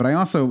doing that, but I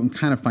also am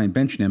kind of fine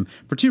benching him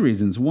for two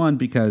reasons. One,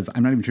 because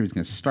I'm not even sure he's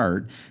going to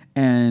start,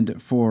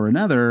 and for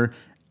another,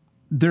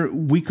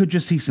 we could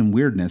just see some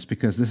weirdness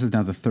because this is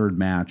now the third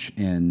match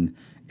in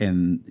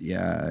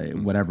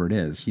whatever it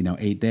is,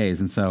 8 days,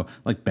 and so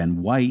like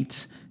Ben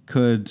White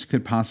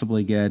could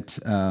possibly get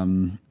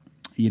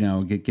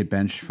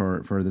benched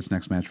for this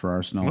next match for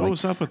Arsenal. What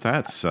was up with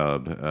that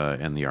sub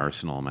in the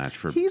Arsenal match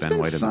for Ben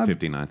White in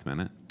the 59th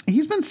minute?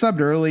 He's been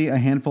subbed early a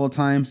handful of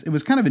times. It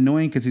was kind of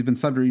annoying because he's been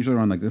subbed usually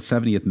around like the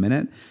 70th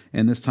minute,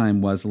 and this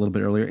time was a little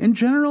bit earlier. In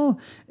general,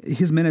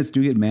 his minutes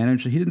do get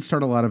managed. He didn't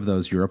start a lot of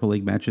those Europa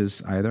League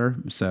matches either,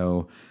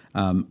 so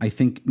I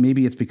think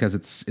maybe it's because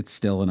it's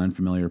still an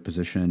unfamiliar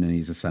position, and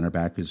he's a center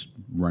back who's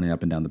running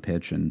up and down the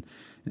pitch, and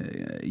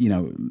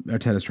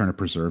Arteta's trying to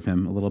preserve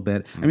him a little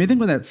bit. I mean, I think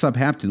when that sub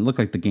happened, it looked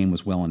like the game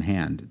was well in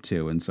hand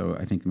too, and so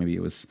I think maybe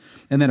it was.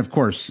 And then of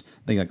course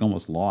they like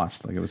almost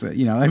lost. Like it was,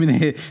 I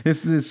mean,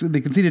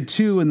 they conceded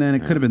 2, and then it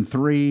could have been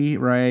 3,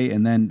 right?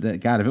 And then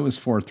God, if it was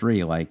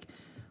 4-3, like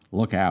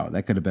look out,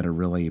 that could have been a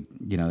really,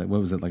 what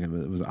was it like? It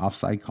was an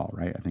offside call,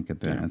 right? I think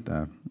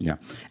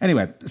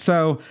Anyway, but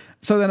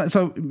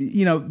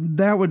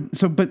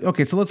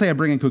okay, so let's say I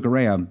bring in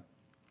Cucurella.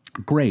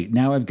 Great.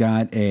 Now I've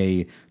got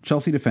a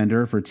Chelsea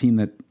defender for a team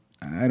that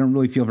I don't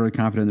really feel very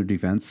confident in their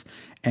defense.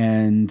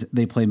 And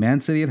they play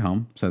Man City at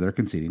home, so they're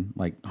conceding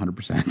like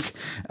 100%.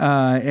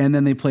 And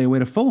then they play away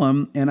to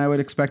Fulham, and I would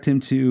expect him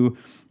to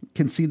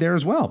concede there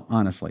as well,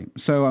 honestly.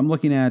 So I'm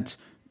looking at,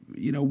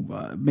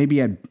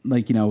 maybe at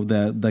like,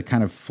 the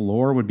kind of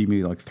floor would be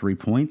maybe like 3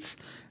 points.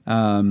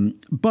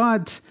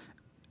 But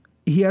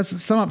he has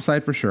some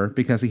upside for sure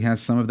because he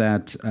has some of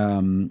that.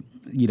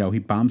 He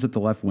bombs at the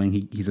left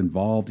wing. He's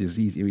involved.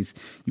 He's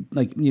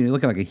like,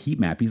 look at like a heat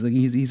map.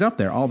 He's up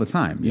there all the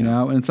time,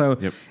 and so.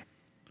 Yep.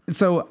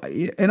 So,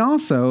 and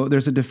also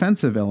there's a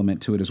defensive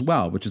element to it as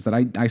well, which is that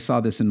I saw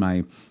this in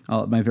my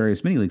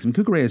various mini leagues. I mean,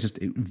 Cucurella is just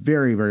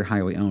very, very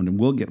highly owned and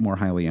will get more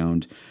highly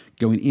owned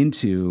going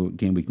into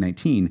game week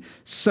 19.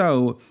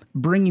 So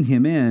bringing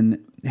him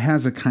in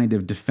has a kind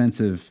of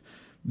defensive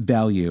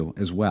value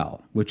as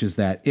well, which is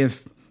that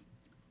if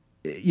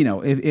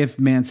if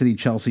Man City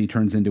Chelsea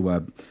turns into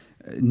a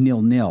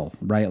 0-0,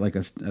 right, like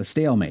a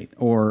stalemate,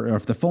 or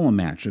if the Fulham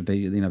match, if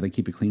they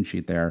keep a clean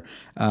sheet there,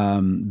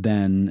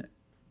 then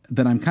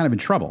I'm kind of in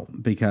trouble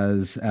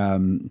because.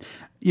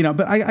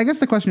 But I guess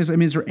the question is,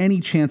 is there any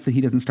chance that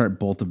he doesn't start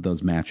both of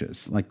those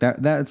matches? Like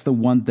that's the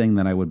one thing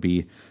that I would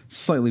be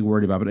slightly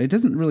worried about, but it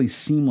doesn't really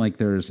seem like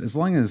there's, as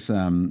long as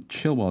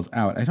Chilwell's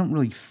out, I don't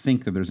really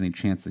think that there's any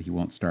chance that he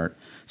won't start,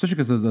 especially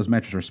because those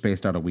matches are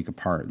spaced out a week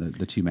apart,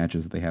 the two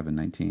matches that they have in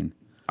 19.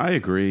 I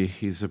agree.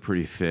 He's a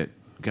pretty fit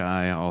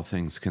guy, all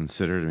things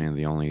considered.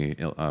 The only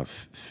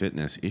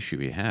fitness issue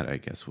he had, I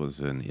guess,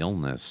 was an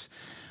illness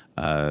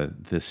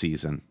this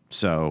season.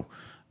 So,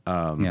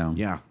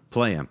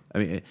 play him.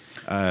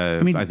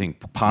 I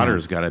think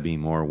Potter's got to be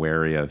more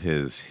wary of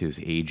his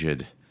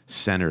aged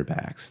center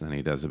backs than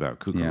he does about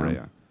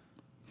Cucurella.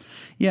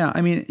 Yeah,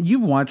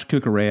 you've watched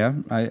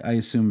Cucurella, I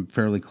assume,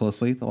 fairly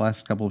closely the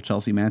last couple of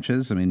Chelsea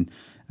matches.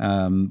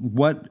 I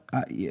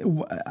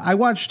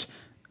watched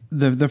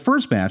the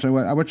first match.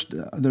 I watched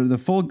the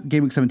full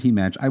Game Week 17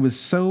 match. I was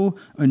so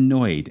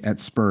annoyed at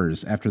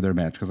Spurs after their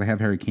match because I have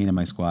Harry Kane in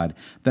my squad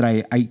that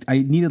I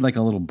needed like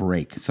a little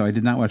break. So I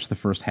did not watch the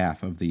first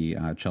half of the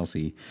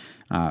Chelsea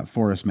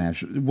Forest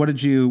match. What are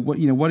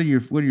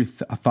your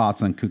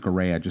thoughts on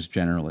Cucurella just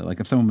generally? Like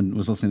if someone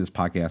was listening to this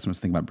podcast and was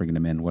thinking about bringing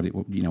him in,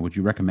 would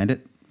you recommend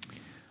it?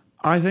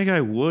 I think I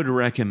would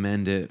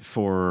recommend it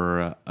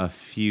for a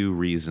few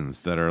reasons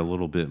that are a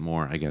little bit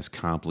more, I guess,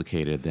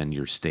 complicated than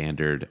your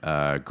standard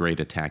great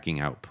attacking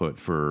output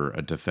for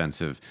a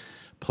defensive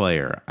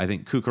player. I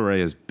think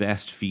Cucurella's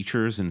best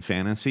features in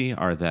fantasy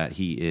are that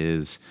he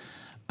is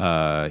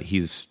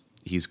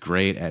he's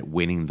great at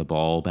winning the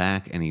ball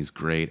back and he's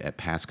great at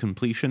pass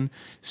completion.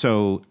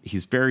 So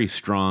he's very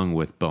strong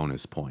with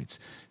bonus points.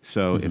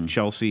 So if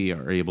Chelsea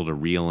are able to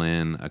reel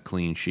in a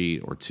clean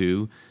sheet or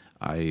two,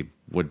 I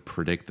would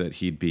predict that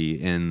he'd be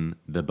in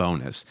the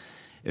bonus.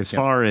 As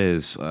far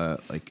as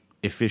like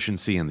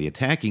efficiency in the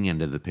attacking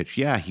end of the pitch,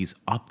 he's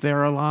up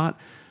there a lot,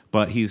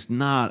 but he's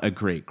not a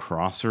great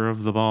crosser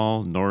of the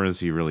ball, nor is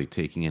he really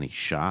taking any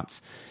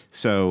shots.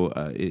 So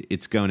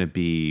it's going to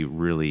be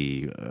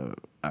really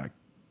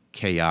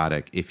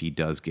chaotic if he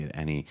does get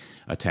any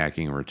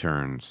attacking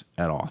returns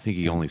at all. I think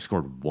he only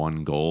scored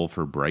one goal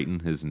for Brighton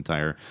his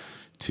entire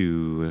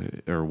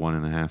 2 or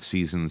 1.5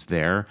 seasons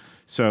there.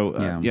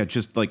 So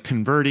just like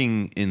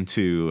converting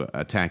into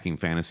attacking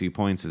fantasy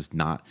points is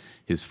not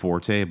his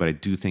forte, but I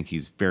do think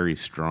he's very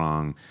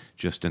strong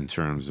just in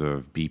terms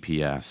of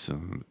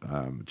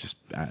BPS, just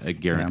a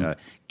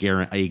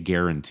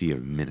guarantee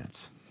of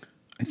minutes.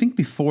 I think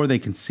before they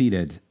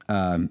conceded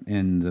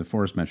in the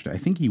Forest match, I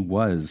think he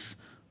was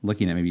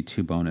looking at maybe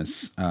 2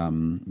 bonus,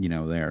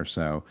 there.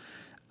 So.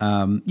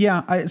 I'm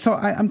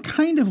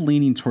kind of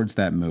leaning towards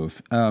that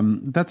move.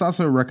 That's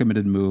also a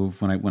recommended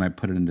move when I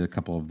put it into a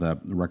couple of the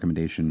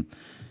recommendation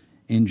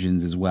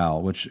engines as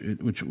well, which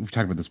we've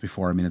talked about this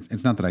before.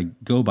 It's not that I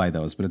go by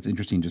those, but it's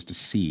interesting just to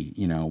see,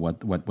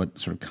 what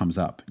sort of comes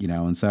up,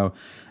 that's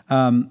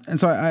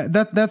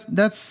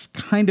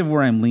kind of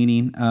where I'm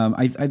leaning.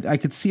 I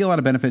could see a lot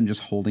of benefit in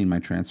just holding my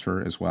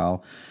transfer as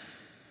well,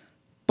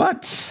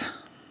 but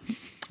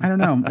I don't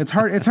know. It's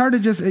hard. It's hard to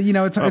just,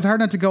 it's hard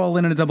not to go all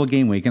in a double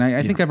game week. And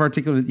I think I've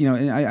articulated,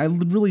 and I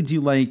really do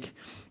like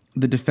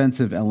the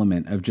defensive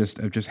element of just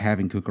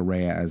having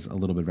Cucurella as a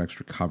little bit of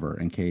extra cover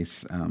in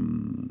case,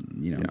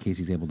 in case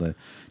he's able to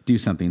do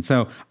something.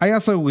 So I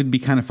also would be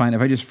kind of fine if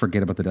I just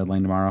forget about the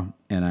deadline tomorrow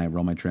and I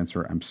roll my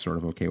transfer. I'm sort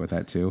of okay with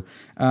that too.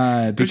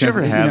 Did you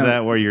ever have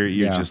that where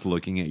you're just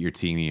looking at your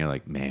team and you're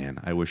like, man,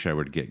 I wish I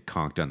would get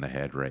conked on the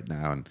head right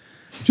now and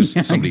just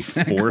somebody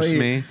force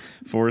me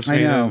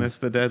to miss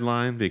the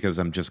deadline because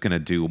I'm just going to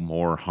do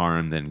more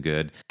harm than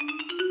good.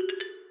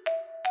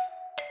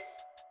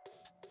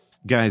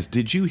 Guys,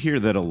 did you hear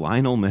that a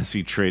Lionel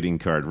Messi trading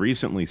card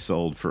recently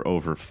sold for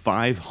over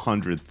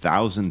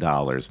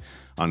 $500,000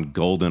 on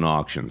Golden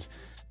Auctions?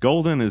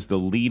 Golden is the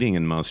leading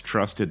and most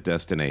trusted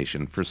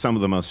destination for some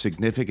of the most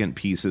significant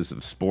pieces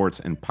of sports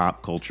and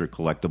pop culture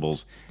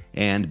collectibles,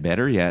 and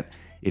better yet,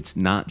 it's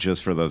not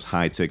just for those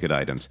high-ticket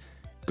items.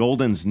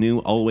 Golden's new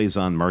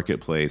always-on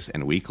marketplace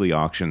and weekly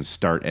auctions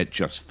start at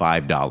just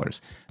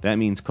 $5. That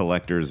means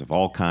collectors of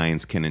all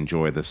kinds can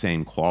enjoy the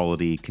same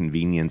quality,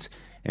 convenience,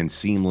 and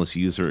seamless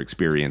user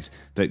experience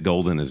that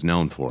Golden is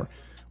known for.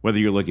 Whether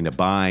you're looking to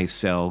buy,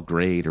 sell,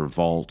 grade, or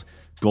vault,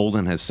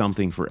 Golden has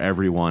something for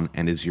everyone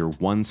and is your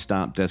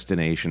one-stop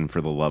destination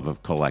for the love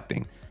of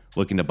collecting.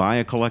 Looking to buy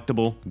a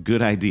collectible?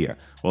 Good idea.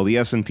 While the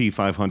S&P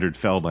 500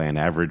 fell by an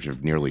average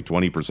of nearly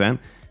 20%,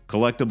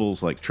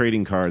 collectibles like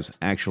trading cards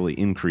actually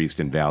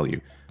increased in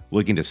value.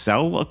 Looking to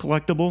sell a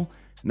collectible?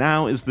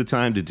 Now is the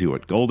time to do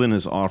it. Golden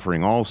is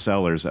offering all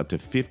sellers up to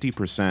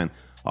 50%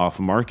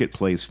 off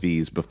marketplace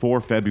fees before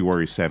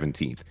February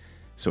 17th.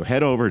 So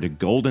head over to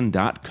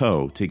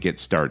golden.co to get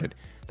started.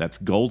 That's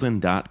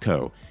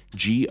golden.co,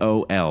 GOLDIN.co.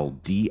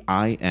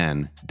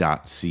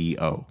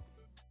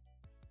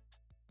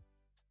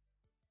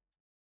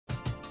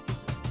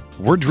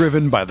 We're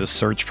driven by the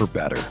search for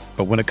better.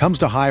 But when it comes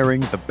to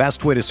hiring, the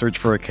best way to search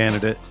for a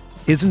candidate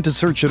isn't to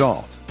search at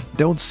all.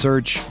 Don't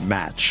search,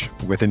 match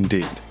with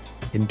Indeed.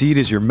 Indeed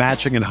is your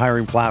matching and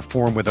hiring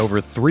platform with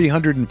over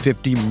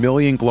 350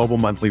 million global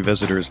monthly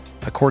visitors,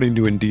 according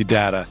to Indeed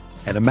data,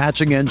 and a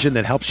matching engine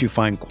that helps you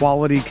find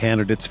quality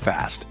candidates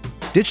fast.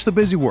 Ditch the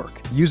busy work.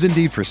 Use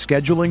Indeed for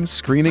scheduling,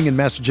 screening, and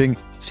messaging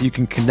so you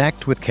can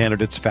connect with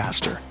candidates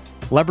faster.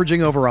 Leveraging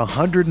over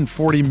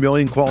 140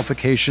 million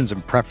qualifications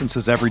and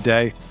preferences every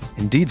day,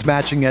 Indeed's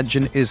matching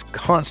engine is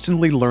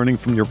constantly learning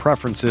from your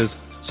preferences,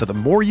 so the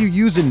more you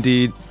use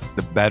Indeed,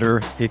 the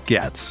better it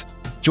gets.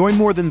 Join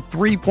more than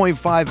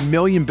 3.5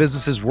 million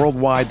businesses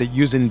worldwide that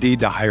use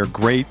Indeed to hire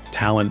great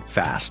talent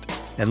fast.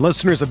 And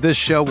listeners of this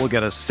show will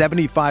get a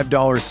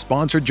 $75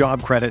 sponsored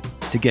job credit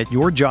to get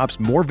your jobs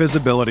more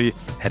visibility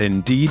at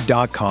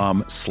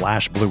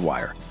Indeed.com/Blue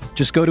Wire.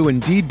 Just go to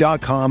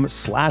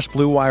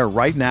Indeed.com/Blue Wire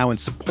right now and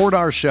support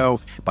our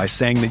show by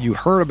saying that you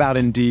heard about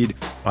Indeed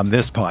on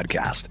this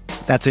podcast.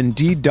 That's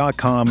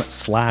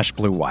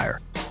Indeed.com/Blue Wire.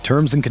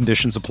 Terms and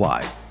conditions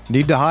apply.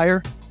 Need to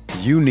hire?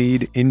 You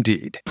need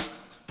Indeed.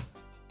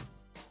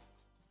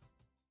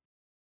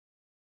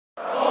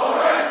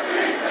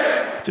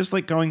 Just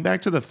like going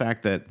back to the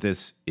fact that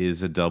this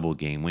is a double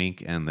game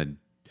week and the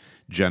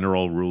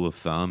general rule of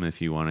thumb, if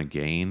you want to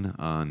gain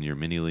on your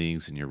mini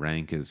leagues and your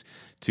rank, is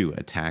to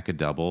attack a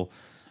double.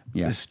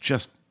 Yeah. This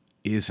just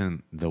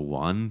isn't the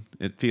one.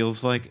 It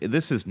feels like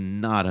this is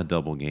not a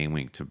double game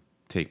week to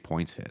take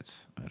points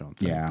hits. I don't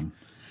think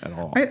at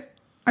all.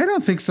 I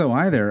don't think so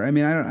either. I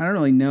mean, I don't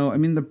really know. I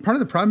mean, the part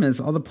of the problem is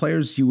all the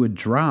players you would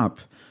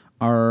drop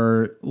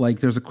are like,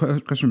 there's a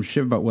question from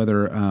Shiv about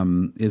whether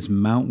is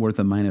Mount worth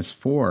a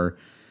 -4.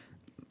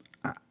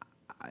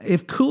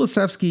 If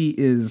Kulusevski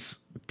is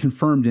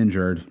confirmed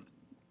injured,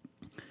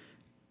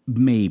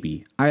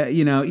 maybe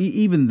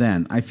even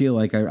then I feel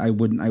like I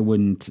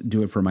wouldn't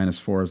do it for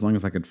 -4 as long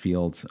as I could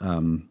field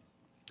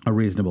a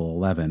reasonable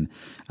 11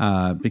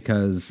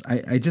 because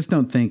I just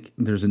don't think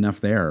there's enough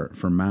there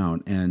for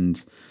Mount.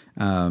 And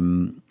I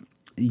mean,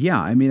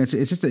 it's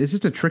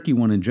just a tricky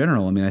one in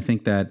general. I mean, I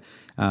think that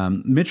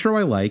Mitro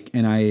I like,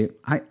 and I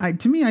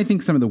to me, I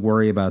think some of the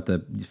worry about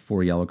the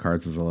 4 yellow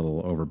cards is a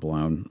little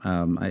overblown.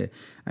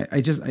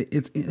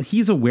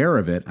 He's aware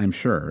of it, I'm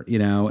sure,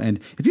 and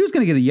if he was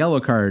going to get a yellow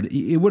card,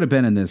 it would have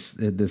been in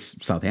this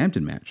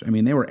Southampton match. I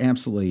mean, they were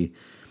absolutely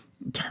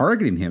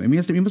targeting him. I mean, he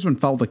must have been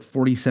fouled like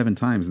 47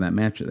 times in that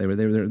match.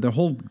 The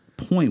whole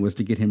point was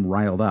to get him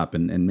riled up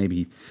and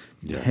maybe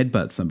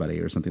headbutt somebody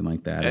or something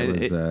like that.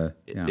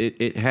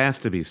 It has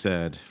to be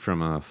said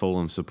from a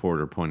Fulham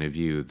supporter point of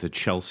view, the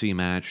Chelsea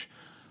match,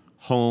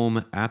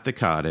 home at the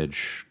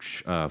Cottage,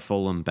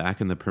 Fulham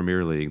back in the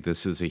Premier League.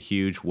 This is a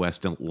huge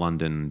West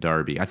London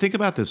derby. I think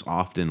about this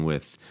often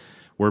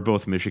we're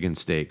both Michigan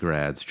State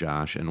grads,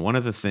 Josh, and one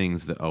of the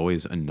things that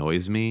always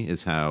annoys me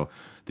is how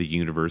the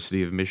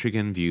University of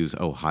Michigan views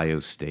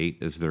Ohio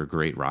State as their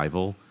great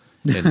rival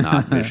and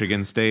not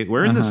Michigan State.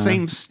 We're in the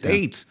same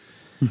state.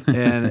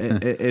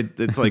 And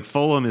it's like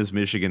Fulham is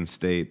Michigan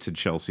State to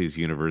Chelsea's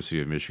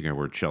University of Michigan,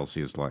 where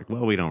Chelsea is like,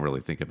 well, we don't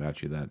really think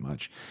about you that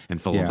much.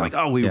 And Fulham's like,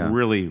 oh, we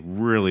really,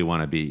 really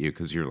want to beat you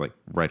because you're like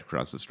right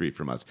across the street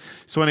from us.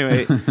 So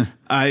anyway,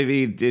 I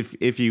mean,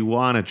 if you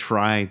want to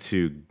try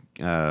to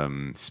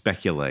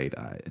speculate,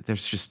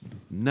 there's just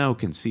no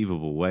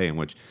conceivable way in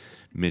which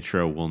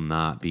Mitro will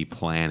not be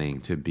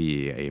planning to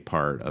be a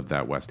part of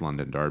that West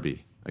London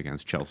derby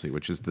against Chelsea,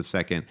 which is the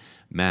second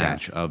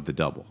match of the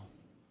double.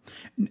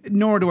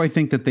 Nor do I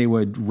think that they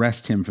would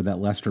rest him for that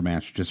Leicester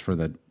match just for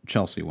the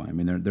Chelsea one. I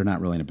mean, they're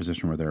not really in a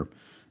position where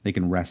they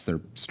can rest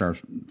their star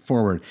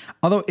forward.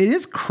 Although it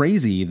is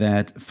crazy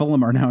that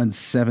Fulham are now in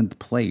 7th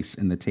place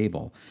in the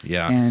table.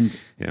 Yeah, and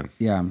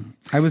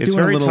it's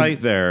very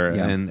tight there,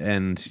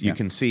 and you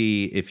can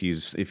see if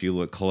you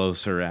look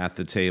closer at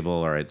the table.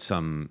 All right,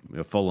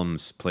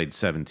 Fulham's played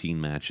 17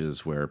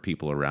 matches where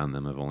people around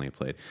them have only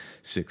played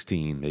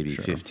 16, maybe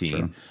 15,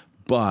 sure.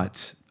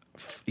 But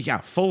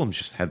Fulham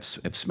just have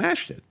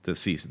smashed it this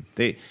season.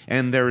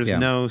 There is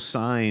no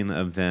sign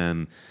of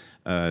them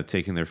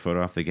taking their foot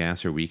off the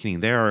gas or weakening.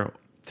 They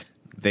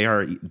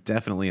are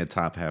definitely a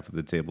top half of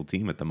the table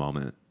team at the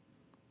moment.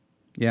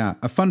 Yeah,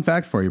 a fun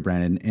fact for you,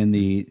 Brandon. In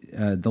the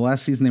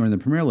last season they were in the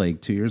Premier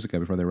League 2 years ago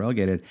before they were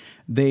relegated,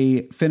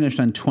 they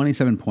finished on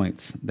 27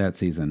 points that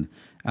season.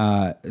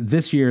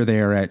 This year they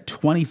are at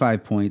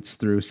 25 points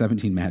through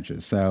 17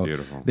 matches. So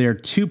beautiful. They're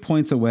 2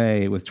 points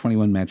away with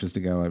 21 matches to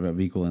go of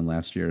equaling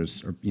last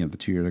year's, or the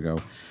 2 years ago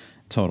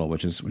total,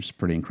 which is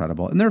pretty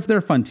incredible. And they're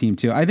a fun team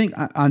too. I think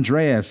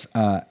Andreas,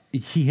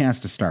 he has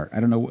to start.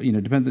 I don't know,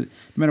 depends no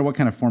matter what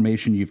kind of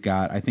formation you've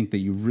got. I think that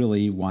you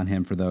really want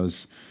him for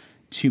those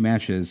 2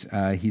 matches.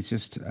 He's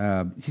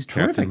terrific.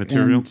 Captain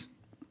material.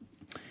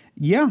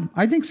 And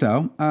I think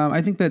so.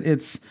 I think that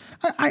it's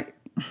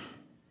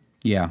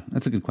yeah,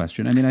 that's a good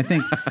question. I mean, I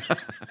think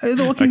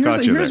okay,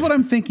 here's what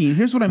I'm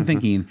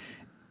thinking.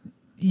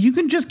 You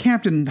can just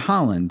captain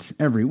Haaland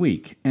every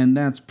week, and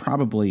that's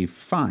probably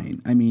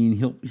fine. I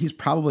mean, he's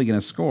probably going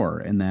to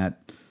score in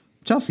that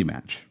Chelsea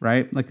match,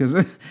 right? Like there's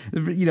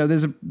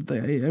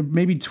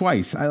maybe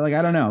twice.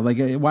 I don't know. Like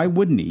why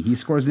wouldn't he? He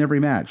scores in every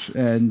match,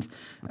 and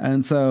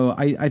so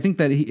I think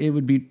that it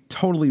would be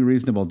totally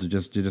reasonable to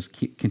just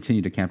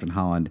continue to captain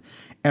Haaland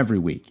every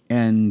week.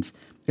 And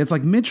it's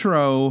like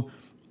Mitro,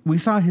 we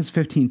saw his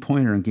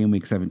 15-pointer in game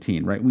week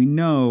 17, right? We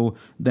know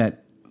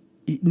that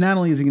not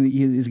only is he going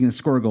to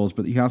score goals,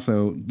 but he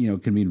also,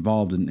 can be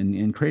involved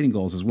in creating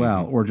goals as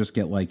well, or just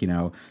get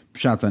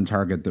shots on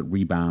target that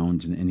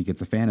rebound and he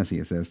gets a fantasy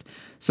assist.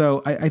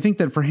 So I think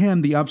that for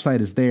him, the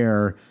upside is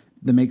there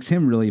that makes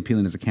him really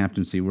appealing as a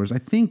captaincy. Whereas I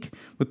think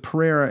with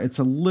Pereira, it's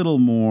a little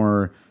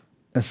more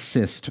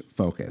assist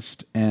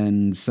focused.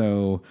 And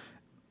so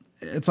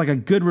it's like a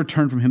good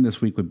return from him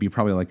this week would be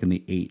probably like in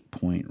the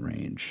 8-point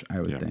range,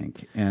 I would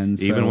think. And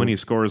so, even when he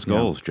scores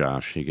goals,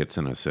 Josh, he gets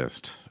an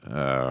assist.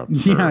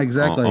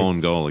 Exactly.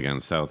 Own goal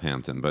against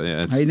Southampton,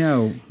 but I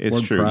know it's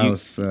Ward true.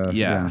 Prowse,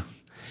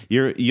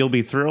 You'll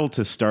be thrilled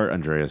to start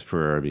Andreas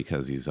Pereira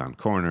because he's on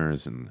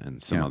corners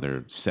and some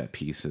other set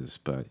pieces,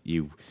 but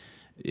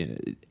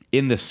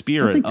in the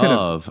spirit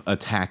of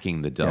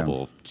attacking the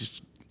double,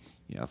 just.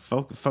 Yeah,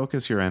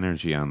 focus your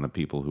energy on the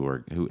people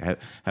who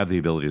have the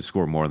ability to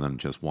score more than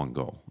just one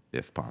goal,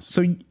 if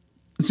possible.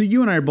 So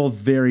you and I are both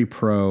very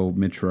pro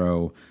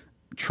Mitro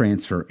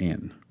transfer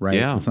in, right?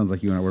 Yeah. It sounds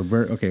like you and I were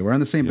we're on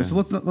the same page. So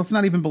let's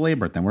not even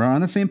belabor it then. We're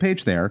on the same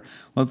page there.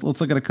 Let's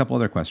look at a couple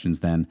other questions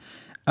then.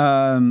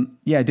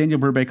 Daniel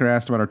Brubaker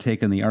asked about our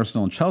take on the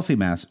Arsenal and Chelsea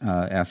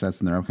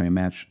assets in their upcoming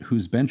match.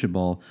 Who's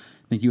benchable?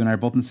 I think you and I are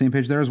both on the same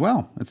page there as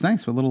well. It's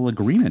nice. A little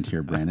agreement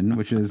here, Brandon,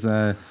 which is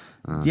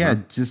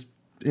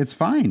it's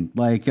fine.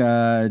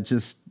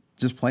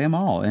 Just play them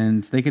all,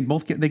 and they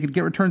could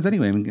get returns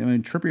anyway. I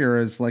mean, Trippier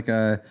is like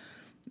the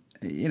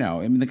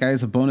guy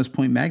is a bonus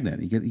point magnet.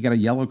 He got a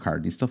yellow card,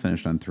 and he still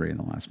finished on 3 in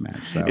the last match.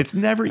 So it's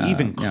never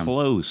even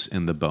close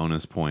in the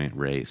bonus point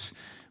race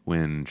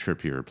when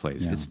Trippier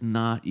plays. Yeah. It's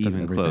not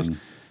even close.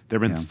 There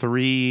have been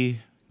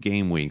 3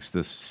 game weeks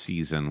this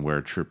season where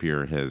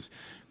Trippier has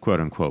quote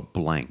unquote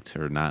blanked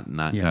or not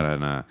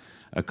got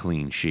a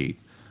clean sheet.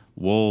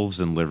 Wolves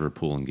and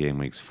Liverpool in game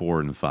weeks 4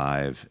 and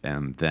 5,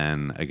 and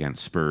then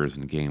against Spurs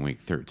in game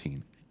week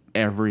 13.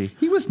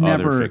 He was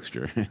never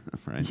fixture,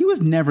 right? He was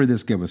never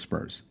this good with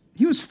Spurs.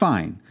 He was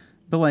fine,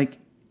 but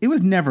it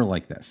was never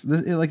like this.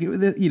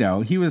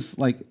 He was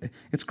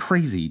it's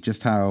crazy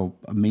just how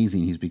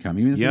amazing he's become.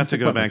 You have to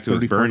go back to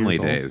his Burnley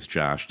days,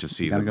 Josh, to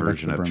see the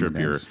version of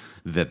Trippier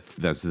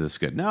that's this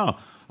good. No,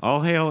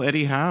 all hail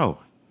Eddie Howe.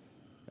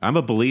 I'm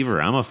a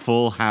believer. I'm a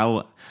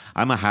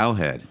Howe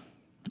head.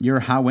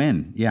 You're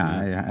Howen.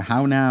 Yeah.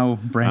 How now,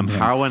 Brandon?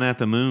 I'm Howen at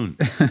the moon.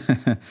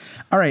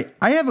 All right.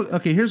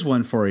 Here's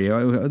one for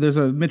you. There's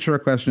a Mitchell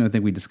question. I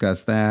think we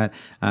discussed that.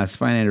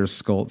 Spinator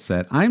Skolt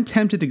said, I'm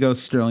tempted to go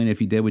Sterling.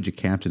 If you did, would you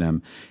captain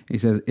him? He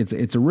says,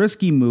 it's a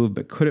risky move,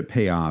 but could it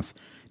pay off?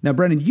 Now,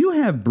 Brendan, you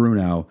have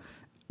Bruno.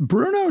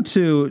 Bruno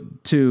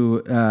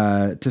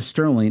to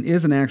Sterling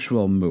is an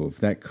actual move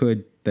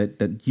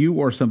that you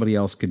or somebody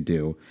else could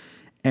do.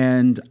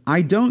 And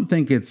I don't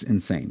think it's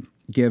insane,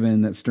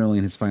 given that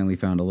Sterling has finally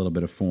found a little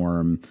bit of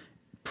form,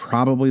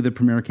 probably the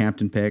premier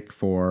captain pick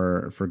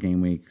for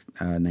game week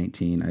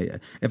 19.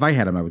 If I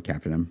had him, I would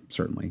captain him,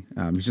 certainly.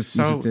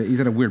 He's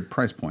at a weird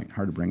price point,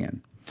 hard to bring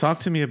in. Talk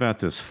to me about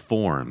this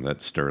form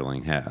that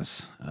Sterling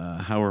has.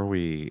 How are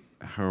we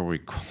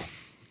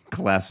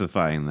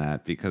classifying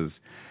that? Because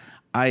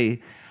I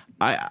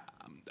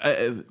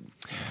don't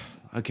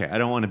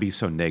want to be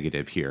so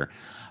negative here.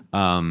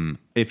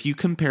 If you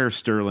compare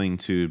Sterling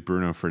to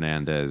Bruno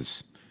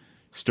Fernandes,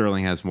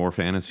 Sterling has more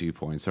fantasy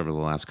points over the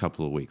last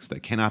couple of weeks.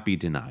 That cannot be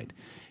denied.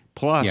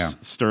 Plus,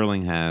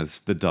 Sterling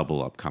has the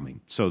double upcoming.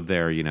 So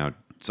there,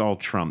 it's all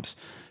trumps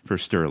for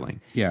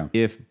Sterling. Yeah.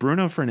 If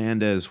Bruno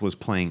Fernandes was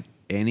playing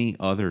any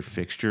other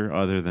fixture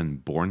other than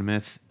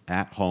Bournemouth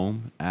at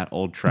home at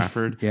Old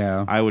Trafford,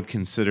 I would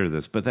consider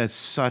this. But that's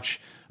such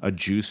a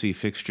juicy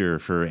fixture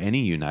for any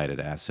United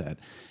asset,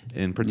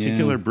 in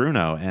particular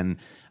Bruno. And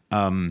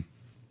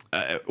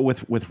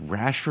with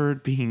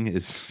Rashford being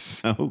is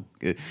so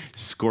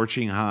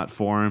scorching hot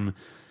form,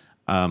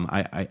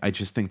 I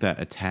just think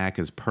that attack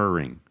is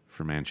purring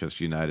for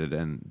Manchester United,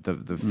 and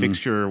the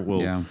fixture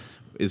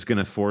is going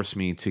to force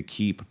me to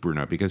keep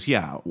Bruno because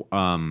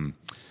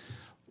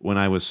when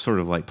I was sort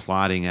of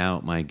plotting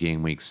out my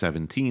game week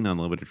 17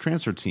 unlimited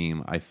transfer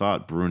team, I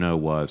thought Bruno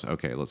was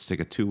okay. Let's take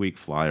a 2-week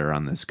flyer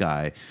on this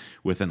guy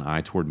with an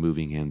eye toward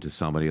moving him to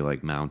somebody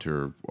like Mount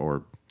or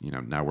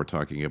now we're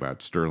talking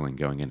about Sterling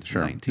going into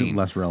 19.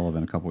 Less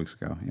relevant a couple weeks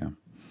ago, yeah.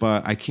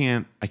 But I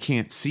can't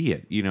see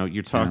it.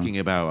 You're talking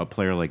about a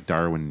player like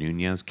Darwin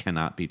Nunez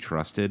cannot be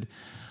trusted.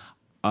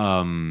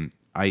 I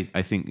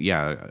think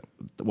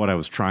what I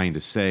was trying to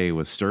say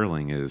with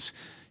Sterling is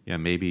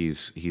maybe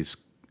he's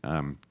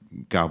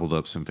gobbled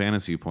up some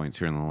fantasy points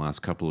here in the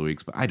last couple of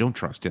weeks, but I don't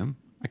trust him.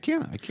 I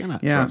cannot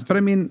trust him.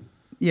 But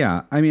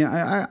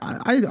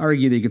I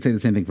argue that you could say the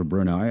same thing for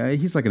Bruno.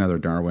 He's like another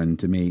Darwin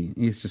to me.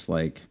 He's just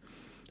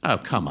Oh,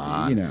 come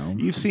on! You know,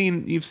 you've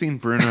seen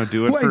Bruno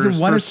do it Well, for, he's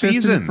one for assist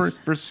seasons.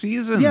 For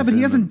seasons. Yeah, but he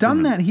in hasn't the done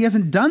Premier that. He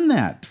hasn't done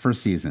that for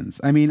seasons.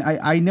 I mean,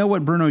 I know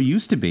what Bruno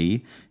used to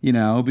be, you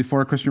know,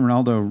 before Cristiano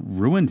Ronaldo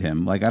ruined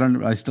him. Like,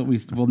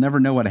 we'll never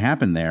know what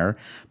happened there.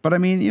 But I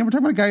mean, you know, we're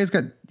talking about a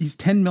guy he's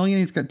 10 million.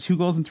 He's got 2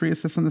 goals and 3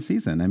 assists on the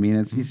season. I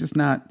mean, he's just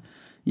not,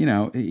 you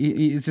know,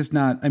 it's just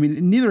not. I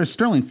mean, neither is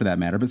Sterling for that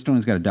matter. But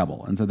Sterling's got a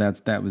double, and so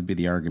that would be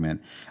the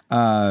argument.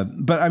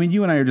 But I mean,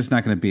 you and I are just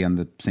not going to be on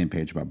the same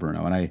page about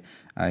Bruno, and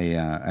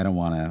I don't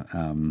want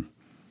to.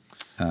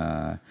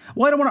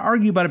 Well, I don't want to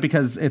argue about it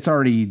because it's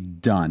already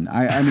done.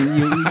 I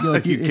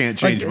mean, you can't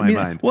change my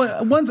mind.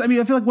 Well, I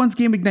feel like once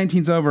Game Week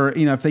 19's over,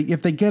 you know,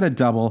 if they get a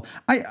double,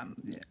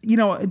 you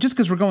know, just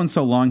because we're going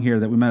so long here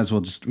that we might as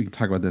well we can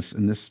talk about this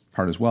in this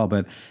part as well.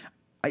 But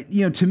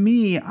you know, to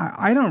me,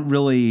 I don't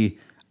really.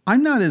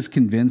 I'm not as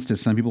convinced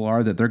as some people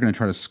are that they're going to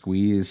try to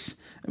squeeze.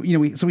 You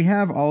know, we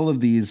have all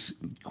of these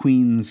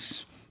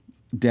Queen's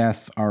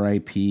death,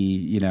 RIP,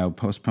 you know,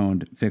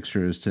 postponed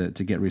fixtures to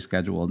get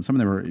rescheduled, and some of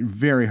them are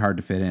very hard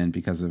to fit in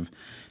because of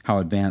how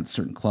advanced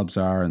certain clubs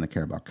are in the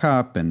Carabao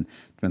Cup, and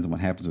depends on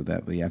what happens with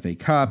that, the FA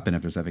Cup, and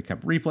if there's FA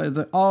Cup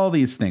replays, all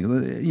these things.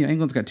 You know,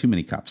 England's got too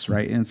many cups,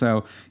 right? And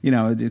so, you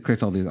know, it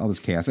creates all this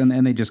chaos,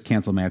 and they just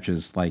cancel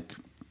matches like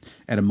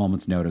at a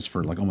moment's notice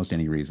for like almost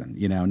any reason,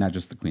 you know, not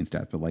just the Queen's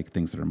death, but like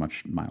things that are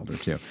much milder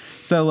too.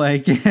 So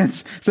like,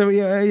 it's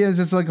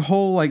just like a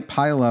whole like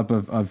pile up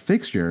of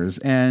fixtures.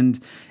 And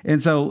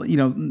so, you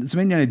know,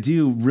 Man United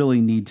do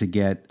really need to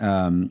get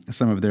some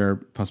of their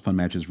postponed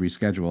matches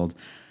rescheduled.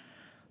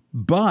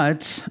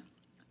 But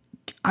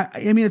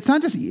I mean, it's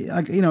not just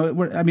like, you know,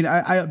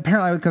 I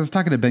apparently, because I was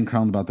talking to Ben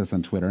Crowland about this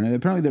on Twitter, and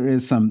apparently there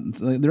is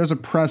a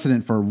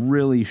precedent for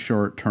really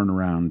short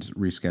turnaround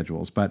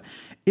reschedules, but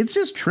it's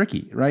just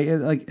tricky, right?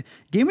 Like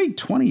Game Week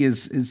 20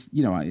 is,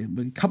 you know,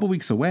 a couple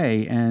weeks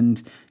away,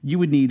 and you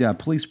would need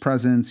police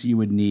presence. You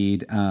would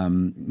need,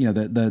 you know,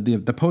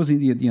 the opposing,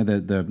 you know,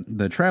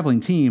 the traveling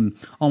team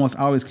almost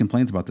always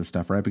complains about this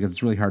stuff, right? Because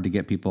it's really hard to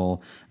get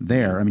people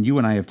there. I mean, you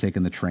and I have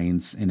taken the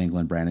trains in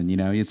England, Brandon. You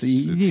know, you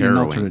need an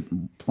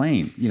alternate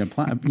plane. You know,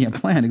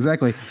 plan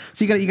exactly.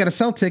 So you got to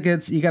sell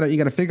tickets. You got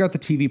to figure out the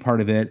TV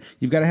part of it.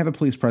 You've got to have a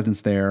police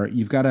presence there.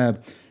 You've got to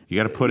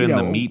put in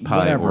the meat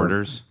pie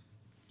orders.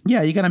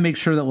 Yeah, you got to make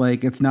sure that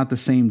like it's not the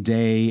same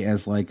day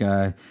as like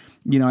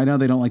you know, I know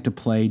they don't like to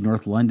play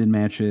North London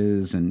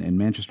matches and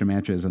Manchester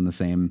matches on the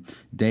same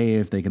day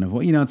if they can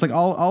avoid. You know, it's like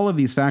all of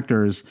these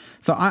factors.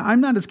 So I'm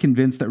not as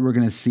convinced that we're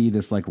going to see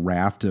this like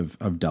raft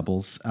of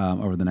doubles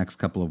over the next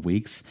couple of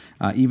weeks,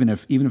 even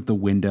if the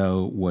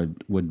window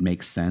would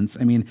make sense.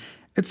 I mean,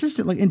 it's just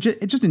like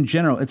just in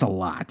general, it's a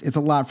lot. It's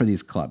a lot for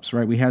these clubs,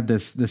 right? We had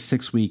this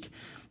 6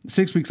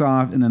 weeks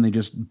off, and then they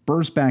just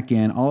burst back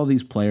in. All of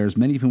these players,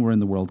 many of whom were in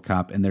the World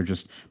Cup, and they're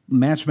just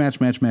match,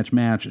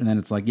 and then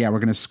it's like, yeah, we're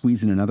going to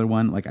squeeze in another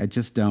one. Like I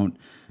just don't,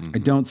 I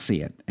don't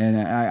see it, and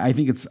I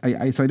think so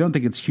I don't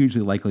think it's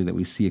hugely likely that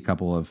we see a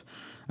couple of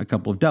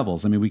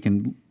doubles. I mean, we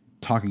can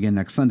talk again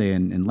next Sunday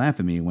and laugh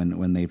at me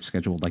when they've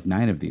scheduled like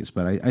 9 of these,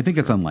 but I think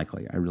it's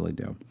unlikely. I really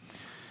do.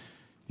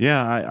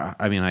 Yeah,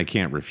 I mean, I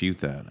can't refute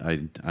that.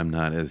 I'm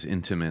not as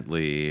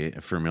intimately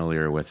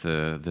familiar with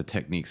the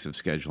techniques of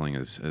scheduling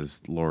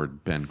as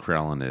Lord Ben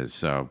Crowland is.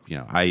 So, you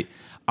know, I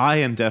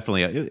am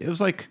definitely. It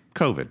was like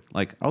COVID.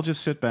 Like I'll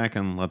just sit back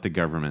and let the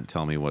government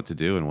tell me what to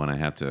do, and when I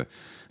have to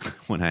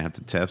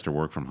test or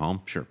work from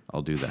home, sure,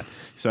 I'll do that.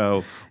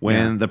 So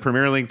when the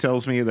Premier League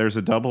tells me there's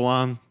a double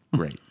on,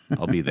 great.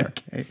 I'll be there.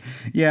 Okay.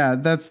 Yeah,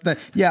 that's the.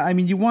 Yeah, I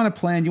mean, you want to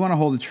plan, you want to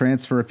hold a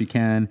transfer if you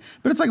can,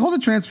 but it's like hold a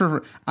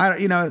transfer for,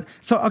 you know.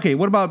 So okay,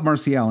 what about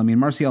Martial? I mean,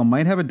 Martial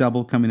might have a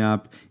double coming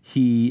up.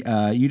 He,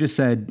 you just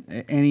said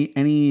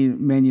any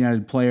Man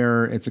United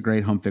player, it's a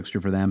great home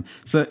fixture for them.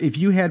 So if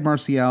you had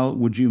Martial,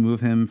 would you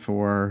move him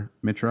for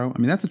Mitro? I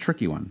mean, that's a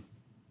tricky one.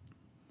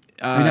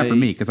 I mean, not for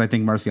me, because I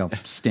think Martial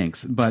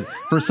stinks. But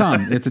for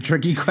some, it's a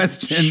tricky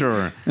question.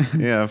 Sure.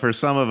 Yeah, for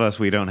some of us,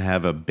 we don't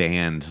have a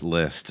banned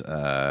list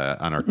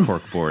on our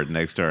corkboard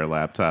next to our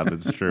laptop.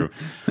 It's true.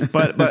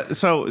 But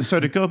so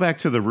to go back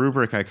to the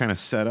rubric I kind of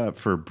set up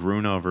for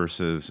Bruno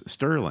versus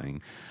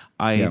Sterling,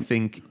 I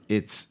think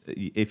it's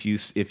if you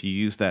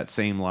use that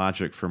same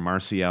logic for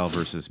Martial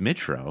versus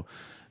Mitro,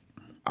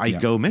 I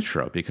go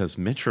Mitro, because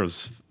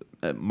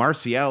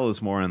Martial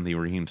is more in the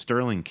Raheem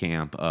Sterling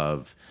camp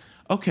of,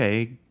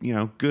 okay, you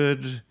know,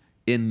 good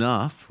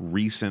enough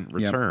recent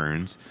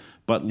returns,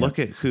 but look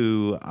at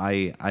who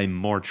I'm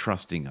more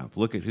trusting of.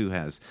 Look at who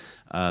has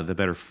the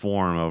better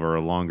form over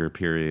a longer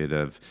period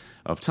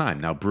of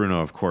time. Now,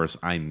 Bruno, of course,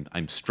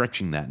 I'm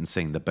stretching that and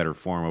saying the better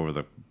form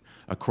over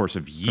a course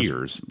of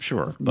years,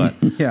 sure, but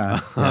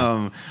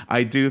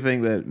I do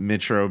think that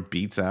Mitro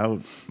beats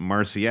out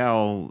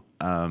Martial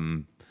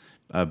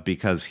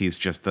because he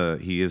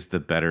is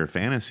the better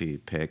fantasy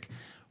pick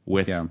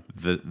with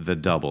the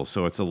double.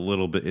 So it's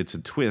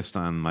a twist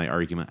on my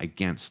argument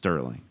against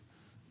Sterling.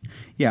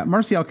 Yeah,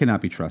 Martial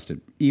cannot be trusted,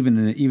 even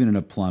in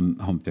a plum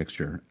home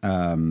fixture.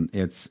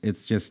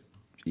 It's just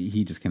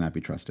he just cannot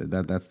be trusted.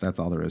 That's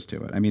all there is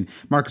to it. I mean,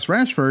 Marcus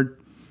Rashford,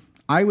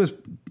 I was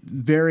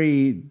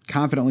very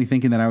confidently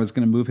thinking that I was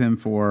going to move him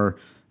for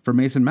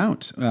Mason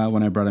Mount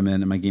when I brought him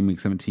in my Game Week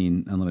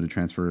 17 unlimited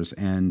transfers,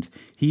 and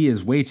he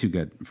is way too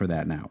good for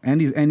that now. And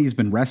he's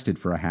been rested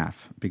for a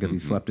half because he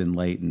slept in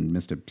late and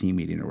missed a team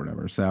meeting or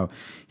whatever. So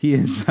he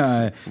is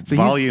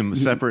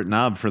separate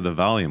knob for the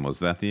volume. Was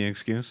that the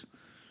excuse?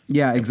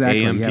 Yeah,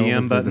 exactly. AM,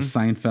 PM button? The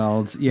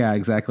Seinfelds. Yeah,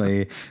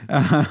 exactly.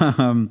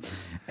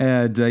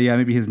 And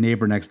maybe his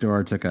neighbor next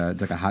door took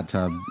a hot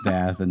tub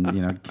bath and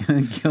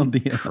killed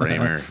the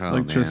Kramer.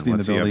 electricity in the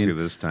what's he building. up to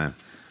this time?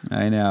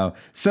 I know.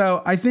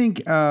 So I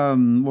think,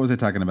 what was I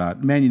talking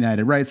about? Man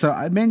United, right? So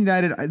Man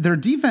United, their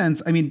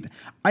defense, I mean,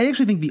 I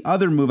actually think the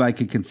other move I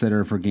could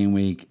consider for game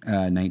week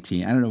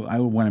 19, I don't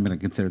know when I'm going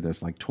to consider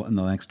this, like in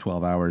the next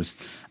 12 hours,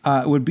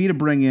 would be to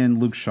bring in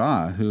Luke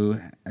Shaw, who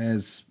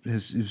is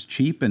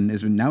cheap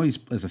and now he's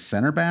as a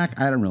center back.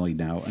 I don't really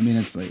know. I mean,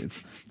 it's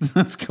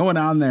what's going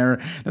on there.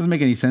 It doesn't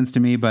make any sense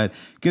to me, but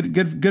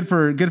good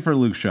for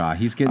Luke Shaw.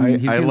 He's getting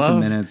some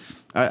minutes.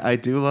 I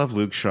do love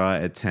Luke Shaw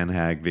at Ten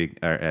Hag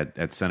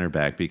at center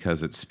back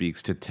because it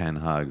speaks to Ten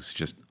Hag's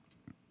just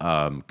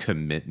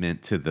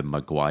commitment to the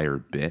Maguire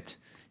bit.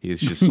 He's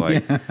just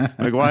like,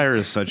 Maguire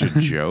is such a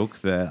joke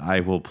that I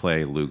will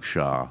play Luke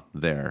Shaw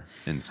there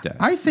instead.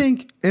 I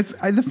think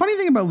the funny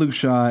thing about Luke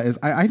Shaw is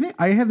I think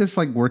I have this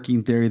like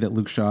working theory that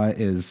Luke Shaw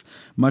is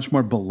much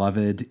more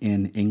beloved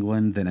in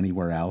England than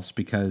anywhere else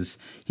because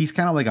he's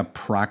kind of like a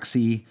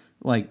proxy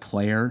like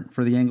player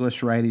for the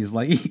English, right? He's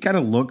like, he kind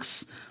of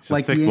looks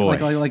like he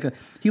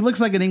looks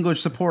like an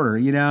English supporter,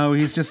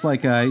 he's just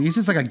like a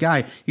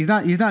guy. He's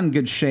not in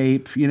good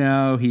shape,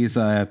 he's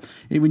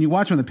when you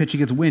watch him on the pitch, he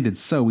gets winded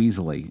so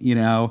easily,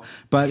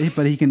 but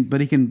he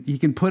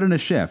can put in a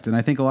shift. And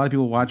I think a lot of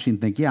people watching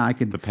think, yeah, I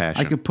could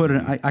put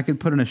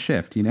in a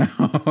shift, and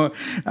so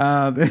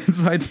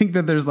I think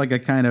that there's like a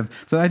kind of,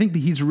 so I think that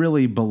he's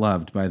really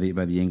beloved by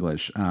the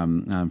English,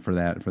 for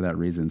that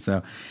reason.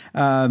 So,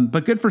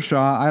 but good for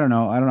Shaw. I don't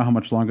know how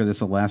much longer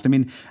this will last. I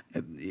mean,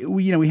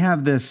 we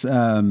have this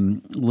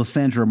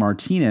Lissandro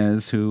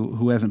Martinez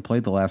who hasn't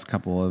played the last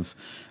couple of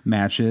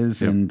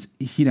matches, and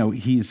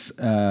he's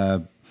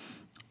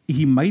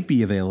he might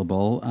be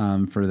available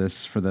for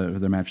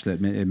the match that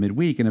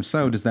midweek, and if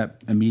so, does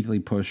that immediately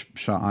push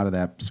Shaw out of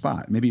that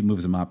spot? Maybe it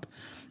moves him up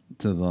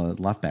to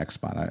the left back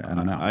spot. I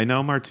don't know. I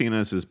know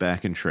Martinez is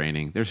back in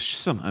training. There's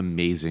just some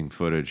amazing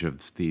footage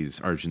of these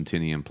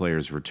Argentinian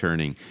players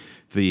returning.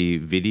 The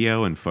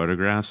video and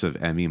photographs of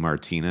Emi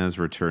Martinez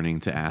returning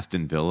to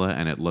Aston Villa,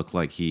 and it looked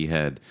like he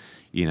had,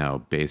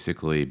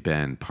 basically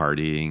been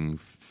partying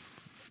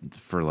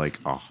for like,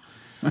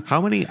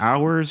 how many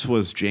hours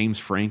was James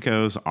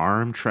Franco's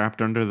arm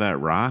trapped under that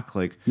rock?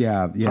 Like,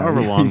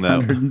 however long that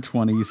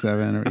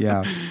 127 or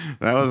that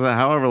was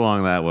however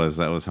long that was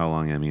how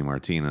long Emi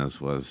Martinez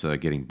was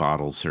getting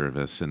bottle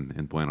service in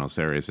Buenos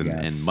Aires,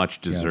 and much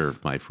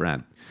deserved, my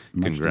friend.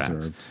 Congrats.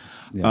 Deserved.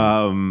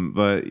 Yeah.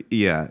 But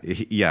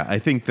I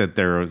think that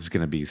there is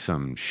going to be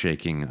some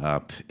shaking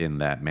up in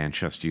that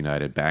Manchester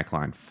United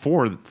backline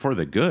for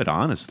the good,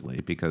 honestly,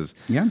 because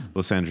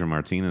Lissandro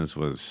Martinez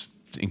was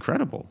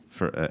incredible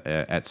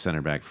at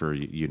center back for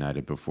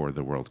United before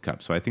the World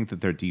Cup. So I think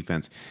that their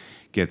defense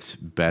gets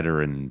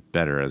better and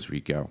better as we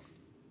go.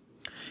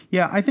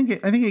 Yeah, I think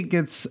it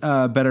gets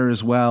better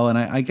as well, and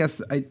I guess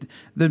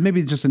there may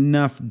be just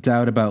enough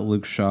doubt about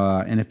Luke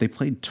Shaw, and if they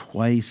played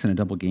twice in a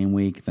double game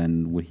week,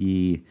 then would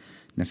he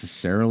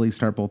necessarily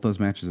start both those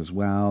matches as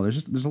well?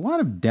 There's a lot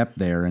of depth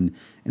there, and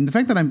the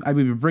fact that I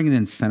would be bringing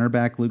in center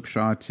back Luke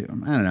Shaw too.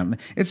 I don't know.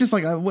 It's just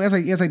like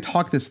as I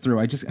talk this through,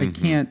 I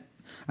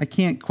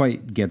can't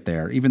quite get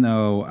there, even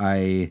though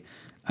it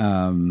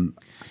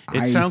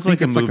sounds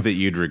like a move that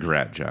you'd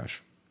regret,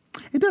 Josh.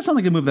 It does sound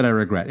like a move that I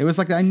regret. It was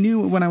like I knew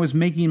when I was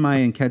making my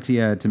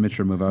Nketiah to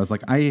Mitro move, I was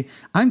like,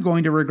 I'm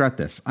going to regret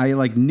this. I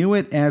like knew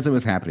it as it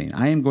was happening.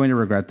 I am going to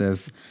regret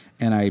this,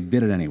 and I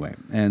did it anyway.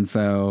 And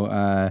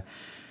so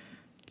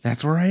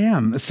that's where I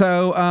am.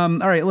 So all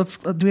right,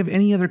 do we have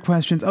any other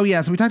questions? Oh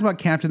yeah, so we talked about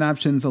captain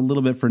options a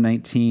little bit for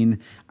 19.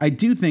 I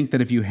do think that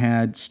if you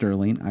had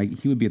Sterling,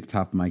 he would be at the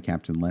top of my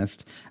captain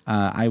list.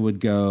 I would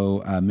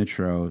go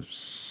Mitro.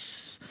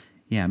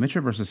 Yeah,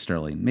 Mitro versus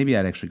Sterling. Maybe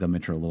I'd actually go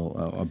Mitro a little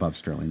above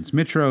Sterling. It's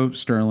Mitro,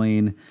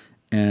 Sterling,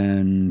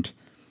 and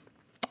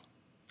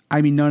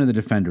I mean, none of the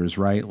defenders,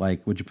 right?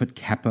 Like, would you put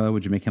Kepa?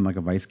 Would you make him like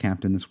a vice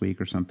captain this week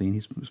or something?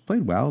 He's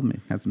played well,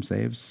 had some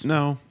saves.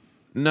 No.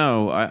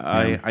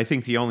 I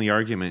think the only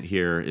argument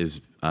here is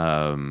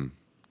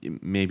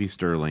maybe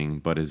Sterling,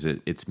 but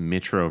it's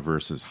Mitro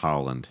versus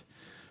Haaland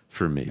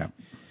for me. Yep.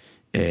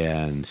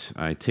 And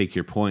I take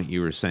your point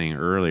you were saying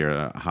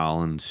earlier,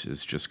 Haaland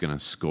is just going to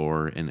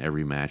score in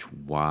every match.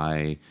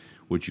 Why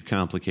would you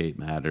complicate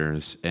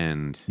matters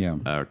and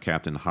not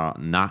Captain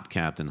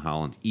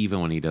Haaland,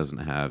 even when he doesn't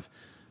have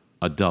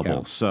a double?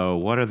 Yeah. So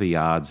what are the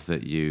odds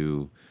that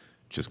you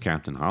just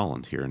Captain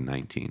Haaland here in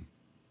 19?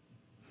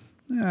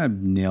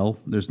 Nil.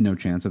 There's no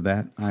chance of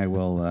that. I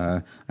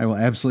will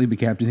absolutely be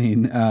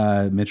captaining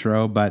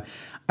Mitro, but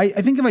I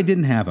think if I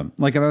didn't have him,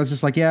 like if I was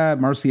just like, yeah,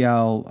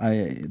 Martial,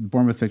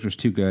 Bournemouth Victor's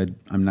too good.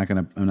 I'm not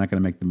gonna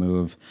make the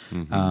move.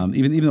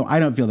 Even though I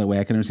don't feel that way,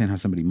 I can understand how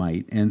somebody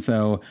might. And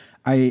so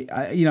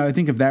I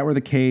think if that were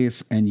the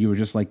case, and you were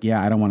just like,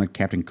 yeah, I don't want to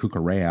captain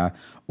Cucurella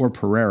or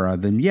Pereira,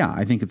 then yeah,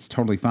 I think it's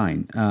totally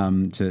fine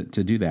to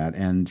do that.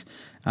 And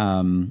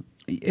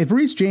if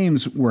Reece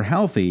James were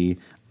healthy,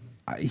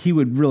 he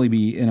would really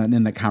be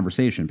in that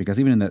conversation, because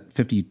even in that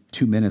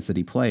 52 minutes that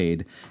he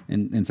played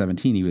in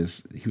 17, he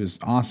was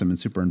awesome and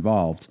super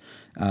involved.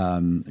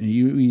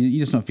 You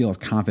just don't feel as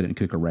confident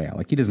in Cucurella.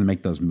 Like, he doesn't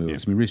make those moves. Yeah.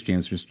 I mean, Reece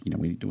James just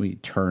when he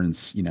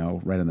turns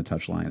right on the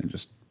touchline and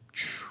just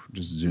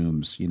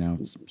zooms.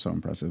 It's so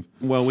impressive.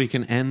 Well, we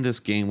can end this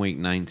game week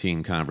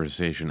 19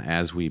 conversation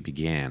as we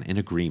began, in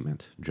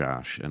agreement,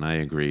 Josh, and I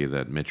agree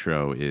that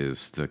Mitro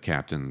is the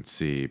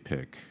captaincy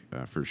pick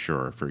for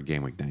sure for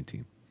game week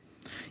 19.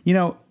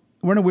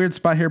 We're in a weird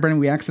spot here, Brendan.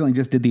 We accidentally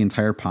just did the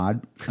entire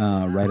pod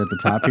right at the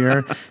top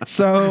here.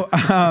 So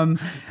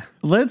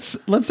let's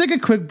take a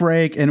quick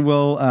break, and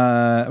we're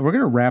going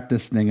to wrap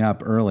this thing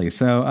up early.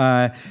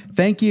 So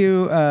thank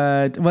you.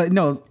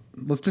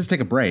 Let's just take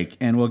a break,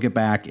 and we'll get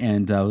back,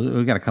 and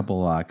we've got a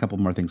couple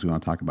more things we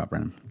want to talk about,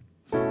 Brendan.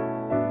 All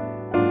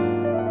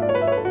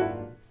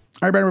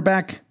right, Brendan, we're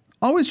back.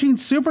 Always Gene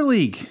Super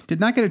League.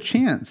 Did not get a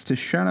chance to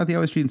shout out the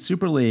Always Gene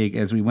Super League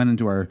as we went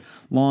into our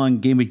long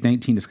Game Week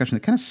 19 discussion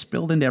that kind of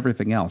spilled into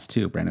everything else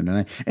too, Brandon.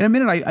 And in a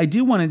minute, I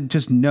do want to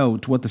just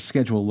note what the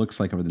schedule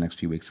looks like over the next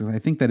few weeks, because I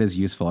think that is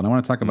useful. And I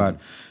want to talk about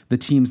the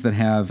teams that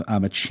have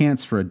a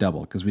chance for a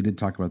double, because we did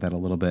talk about that a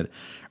little bit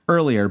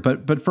earlier.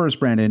 But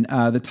first, Brandon,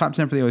 the top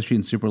 10 for the OSG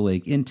and Super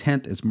League. In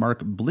 10th is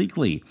Mark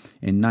Bleakley.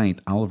 In 9th,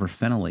 Oliver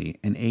Fennelly.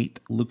 In 8th,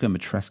 Luca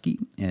Matreski.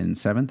 In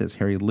 7th is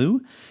Harry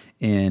Liu.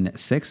 In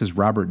 6th is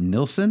Robert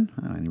Nilsson.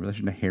 In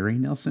relation to Harry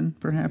Nilsson,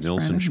 perhaps?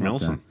 Nilsson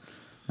Schmilson.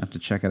 Have to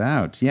check it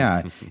out.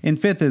 Yeah. In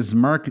 5th is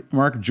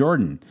Mark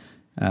Jordan.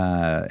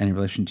 And in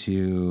relation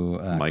to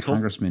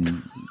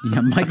Congressman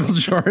Michael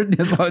Jordan.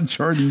 There's a lot of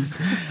Jordans.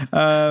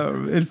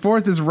 In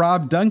 4th is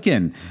Rob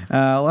Duncan.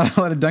 A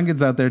lot of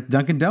Duncans out there.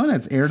 Dunkin'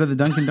 Donuts, heir to the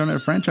Dunkin'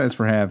 Donut franchise,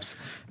 perhaps.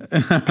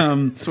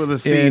 It's with a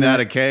C,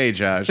 not a K,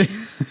 Josh. In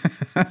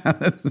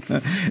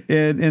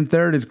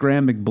 3rd is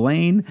Graham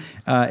McBlain.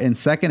 In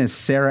 2nd is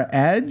Sarah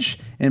Edge.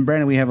 And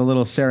Brandon, we have a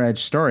little Sarah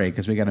Edge story,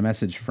 because we got a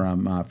message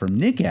from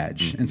Nick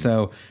Edge. Mm-hmm. And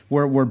so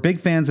we're big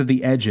fans of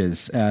the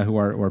Edges, who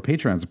are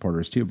Patreon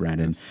supporters too,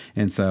 Brandon. Yes.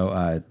 And so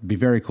it'd be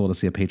very cool to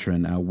see a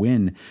patron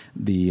win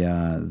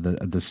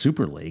the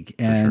Super League.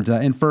 And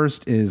in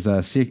first is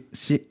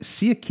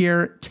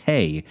Siakir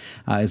Tay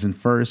is in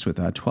first with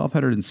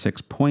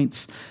 1,206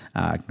 points.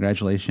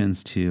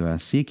 Congratulations to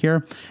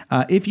Siakir.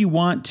 If you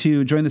want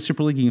to join the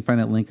Super League, you can find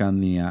that link on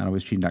the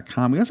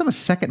alwaystream.com. We also have a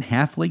second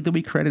half league that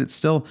we created. It's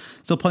still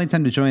plenty of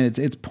time to join.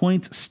 It's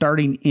points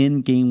starting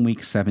in game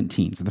week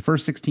 17. So the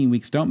first 16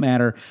 weeks don't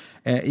matter.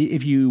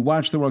 If you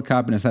watch the World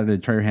Cup and decided to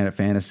try your hand at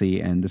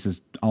fantasy, and this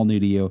is all new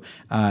to you,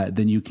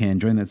 then you can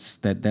join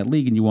that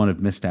league, and you won't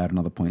have missed out on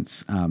all the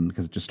points,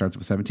 because it just starts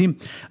with 17.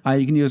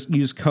 You can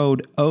use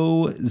code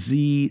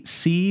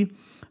OZCXBN.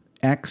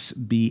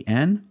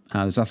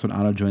 There's also an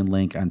auto join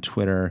link on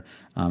Twitter,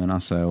 and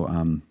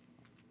also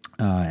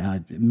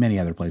many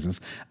other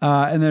places.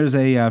 And there's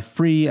a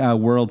free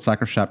World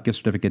Soccer Shop gift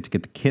certificate to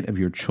get the kit of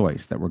your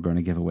choice that we're going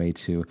to give away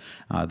to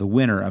the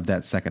winner of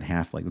that second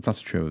half league. That's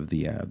also true of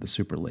the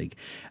Super League.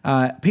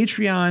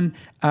 Patreon,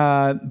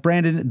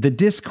 Brandon, the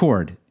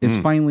Discord is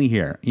finally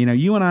here.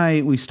 You and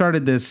I, we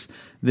started this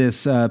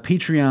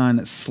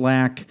Patreon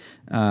Slack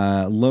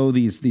low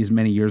these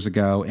many years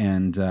ago,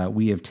 and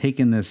we have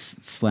taken this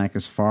Slack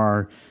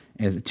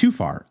too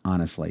far,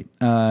 honestly.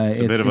 It's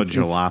a bit of a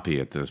jalopy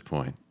at this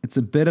point. It's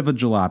a bit of a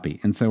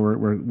jalopy, and so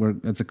we're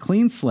it's a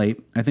clean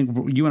slate. I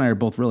think you and I are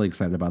both really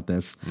excited about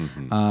this,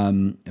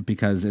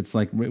 because it's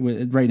like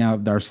right now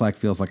our Slack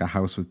feels like a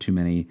house with too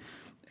many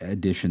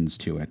additions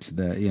to it.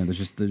 There's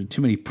just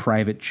too many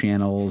private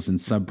channels and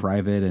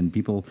sub-private, and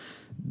people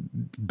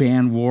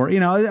ban war,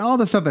 all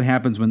the stuff that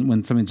happens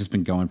when something's just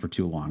been going for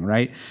too long,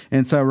 right?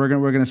 And so we're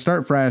gonna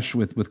start fresh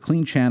with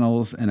clean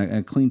channels and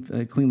a clean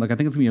look. I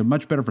think it's gonna be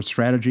much better for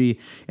strategy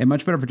and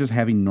much better for just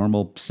having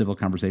normal civil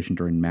conversation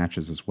during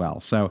matches as well.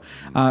 So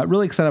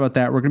really excited about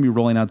that. We're gonna be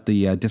rolling out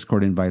the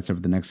Discord invites over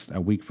the next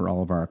week for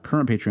all of our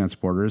current Patreon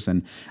supporters,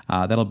 and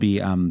that'll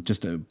be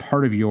just a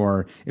part of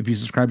if you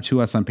subscribe to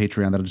us on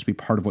Patreon, that'll just be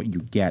part of what you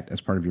get as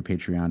part of your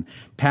Patreon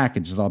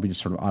package. It'll all be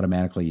just sort of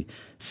automatically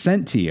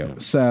sent to you.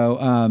 So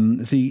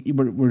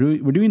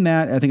we're doing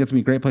that. I think it's gonna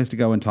be a great place to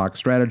go and talk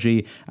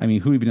strategy. I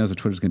mean, who even knows if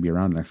Twitter's gonna be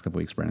around the next couple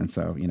of weeks, Brandon?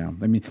 So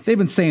they've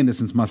been saying this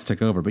since Musk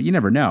took over, but you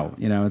never know.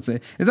 It's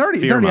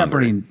already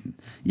operating.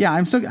 Yeah,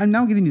 I'm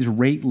now getting these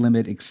rate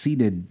limit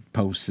exceeded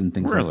posts and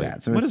things like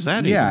that. So what does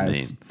that even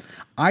mean?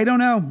 I don't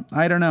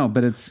know,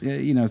 but it's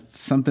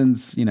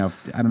something's I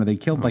don't know. They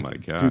killed like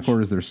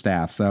 3/4 of their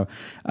staff. So,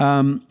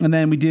 and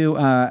then we do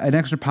an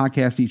extra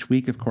podcast each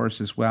week, of course,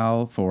 as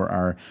well for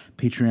our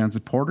Patreon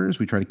supporters.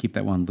 We try to keep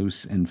that one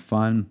loose and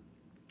fun.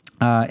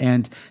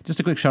 And just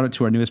a quick shout out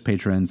to our newest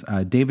patrons,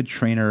 David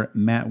Trainer,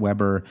 Matt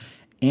Weber,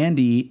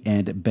 Andy,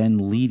 and Ben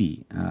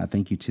Leedy.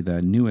 Thank you to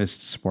the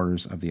newest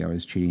supporters of the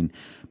Always Cheating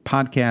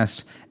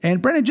podcast.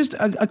 And Brendan, just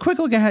a quick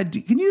look ahead.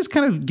 Can you just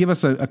kind of give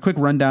us a quick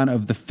rundown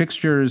of the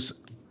fixtures,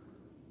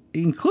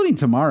 including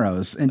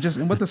tomorrow's, and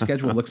what the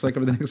schedule looks like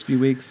over the next few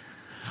weeks?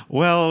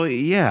 Well,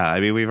 yeah. I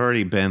mean, we've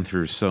already been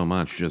through so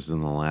much just in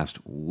the last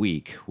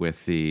week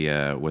with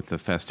the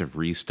festive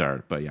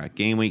restart. But yeah,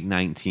 Game Week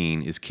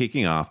 19 is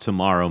kicking off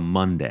tomorrow,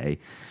 Monday.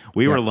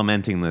 We were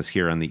lamenting this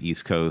here on the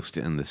East Coast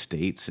in the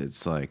States.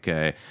 It's like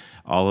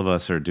all of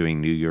us are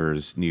doing New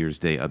Year's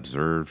Day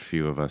observed.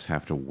 Few of us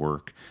have to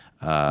work.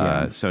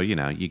 So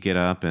you get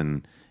up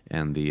and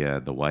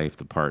the wife,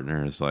 the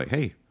partner, is like,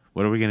 "Hey,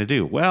 what are we going to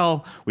do?"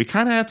 Well, we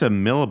kind of have to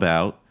mill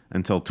about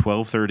until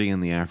 12:30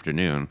 in the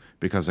afternoon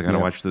because I got to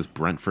watch this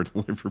Brentford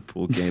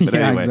Liverpool game. But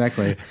anyway,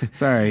 exactly.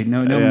 Sorry,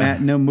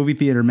 no movie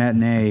theater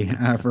matinee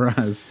for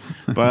us.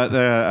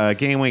 But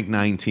Game Week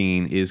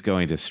 19 is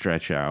going to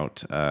stretch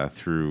out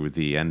through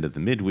the end of the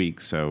midweek.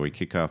 So we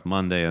kick off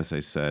Monday, as I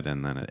said,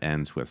 and then it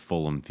ends with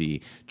Fulham v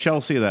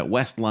Chelsea, that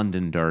West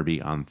London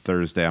derby on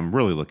Thursday. I'm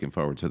really looking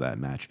forward to that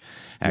match.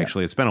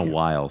 Actually, it's been a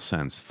while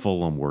since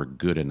Fulham were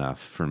good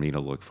enough for me to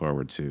look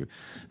forward to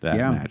that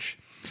match.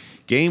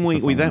 Game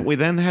week, we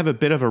then have a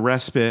bit of a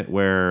respite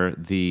where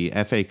the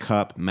FA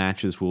Cup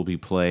matches will be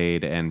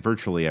played, and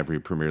virtually every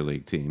Premier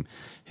League team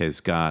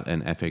has got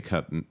an FA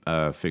Cup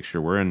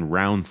fixture. We're in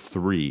round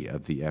 3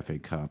 of the FA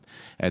Cup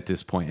at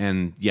this point.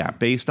 And yeah,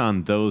 based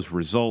on those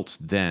results,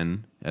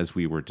 then, as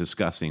we were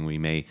discussing, we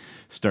may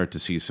start to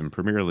see some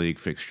Premier League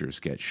fixtures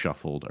get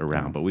shuffled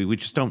around. But we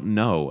just don't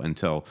know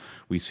until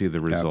we see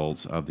the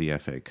results of the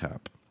FA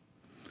Cup.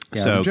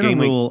 Yeah, so the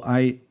general rule,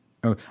 I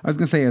was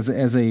going to say,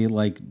 as a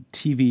like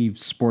TV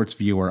sports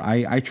viewer,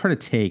 I try to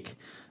take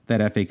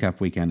that FA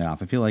Cup weekend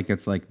off. I feel like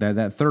it's like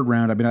that third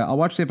round. I mean, I'll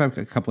watch the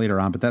FA Cup later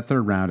on, but that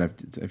third round, I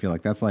feel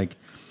like that's when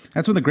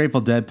the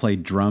Grateful Dead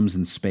played drums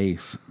in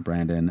space,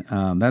 Brandon.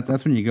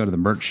 That's when you go to the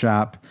merch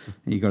shop,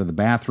 and you go to the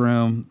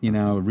bathroom,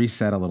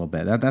 reset a little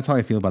bit. That's how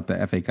I feel about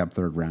the FA Cup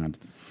third round.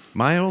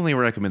 My only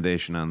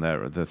recommendation on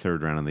the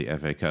third round of the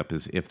FA Cup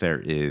is if there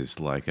is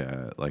like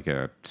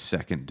a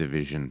second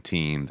division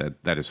team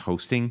that is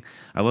hosting.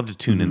 I love to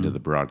tune into the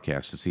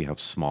broadcast to see how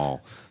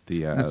small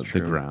the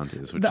ground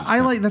is. I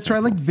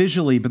like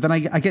visually, but then I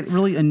get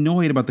really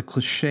annoyed about the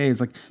cliches,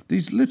 like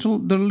the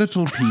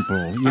little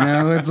people.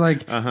 It's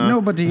like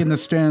nobody in the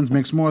stands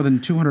makes more than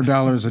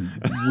 $200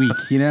 a week.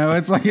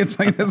 It's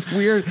like this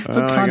weird,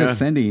 so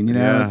condescending.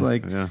 It's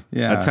like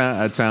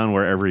a town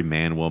where every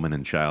man, woman,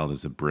 and child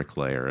is a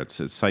bricklayer. It's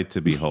a sight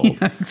to behold.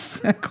 Yeah,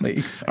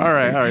 exactly. All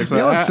right. So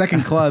all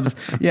second clubs.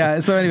 Yeah.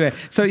 So anyway,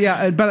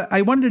 but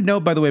I wanted to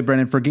note, by the way,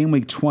 Brendan, for Game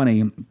Week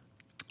 20.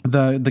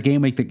 The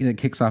game week that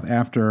kicks off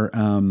after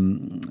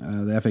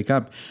the FA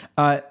Cup,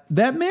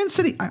 that Man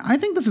City, I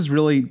think this is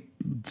really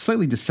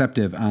slightly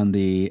deceptive on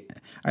the.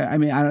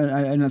 I'm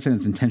not saying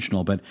it's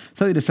intentional, but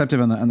slightly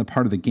deceptive on the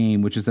part of the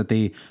game, which is that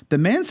the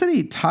Man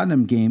City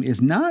Tottenham game is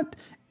not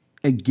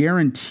a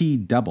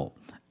guaranteed double,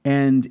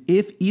 and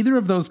if either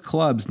of those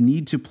clubs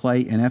need to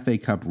play an FA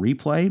Cup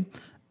replay,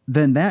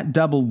 then that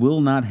double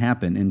will not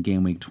happen in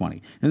Game Week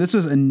 20. And this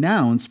was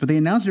announced, but they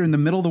announced it in the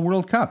middle of the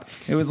World Cup.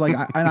 It was like,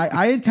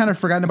 I had kind of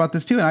forgotten about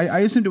this too, and I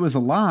assumed it was a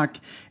lock.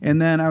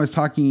 And then I was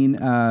talking,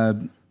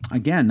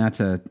 again, not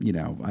to,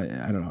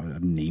 I don't know,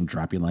 I'm name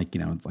dropping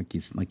it's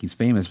like he's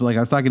famous, but like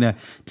I was talking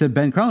to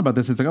Ben Crowell about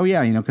this. It's like, oh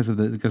yeah, because of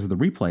the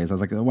replays. I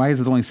was like, why is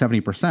it only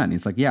 70%? And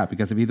he's like, yeah,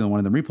 because if either one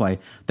of them replay,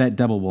 that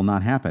double will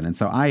not happen. And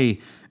so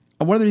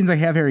one of the reasons I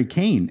have Harry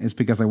Kane is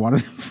because I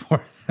wanted him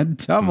for a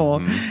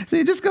double. So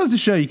it just goes to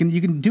show you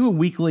can do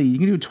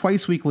a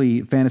twice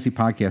weekly fantasy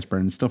podcast,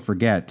 Brendan, and still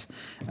forget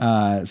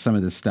some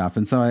of this stuff.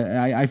 And so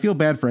I feel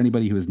bad for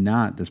anybody who is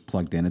not this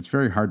plugged in. It's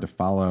very hard to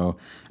follow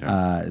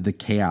the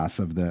chaos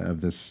of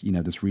this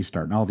this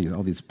restart and all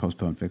these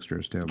postponed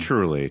fixtures too.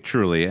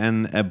 Truly,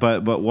 and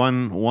but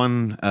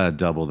one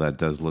double that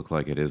does look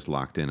like it is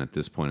locked in at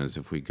this point is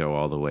if we go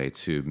all the way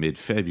to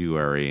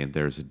mid-February, and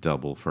there's a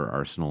double for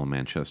Arsenal and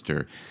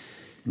Manchester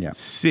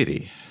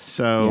City.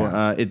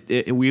 So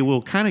we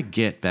will kind of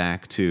get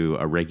back to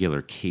a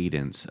regular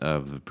cadence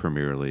of the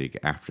Premier League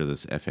after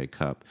this FA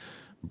Cup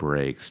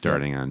break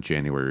starting on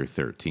January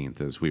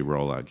 13th as we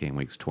roll out game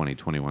weeks 20,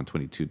 21,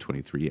 22,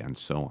 23, and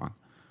so on.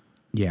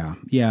 Yeah.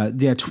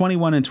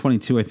 21 and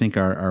 22, I think,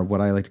 are what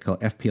I like to call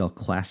FPL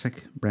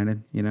Classic,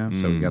 Brandon.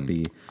 So we got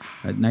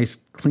a nice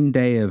clean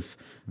day of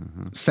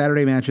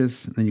Saturday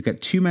matches, and then you've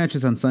got 2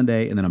 matches on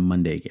Sunday, and then a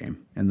Monday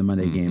game. And the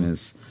Monday game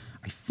is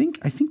I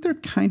think they're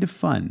kind of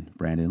fun,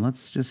 Brandon.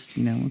 Let's just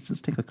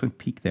take a quick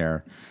peek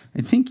there.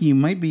 I think you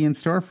might be in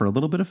store for a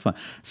little bit of fun.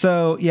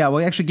 So yeah,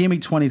 well, actually, Game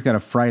Week 20's got a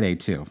Friday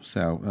too,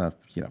 so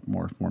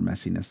more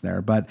messiness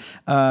there. But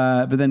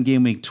then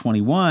Game Week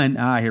 21,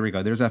 here we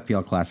go. There's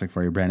FPL Classic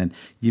for you, Brandon.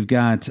 You've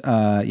got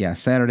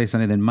Saturday,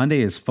 Sunday, then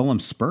Monday is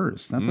Fulham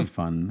Spurs. That's a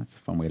fun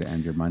way to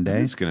end your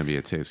Monday. It's going to be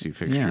a tasty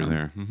fixture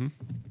there. Mm-hmm.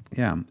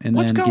 Yeah, and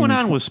what's then going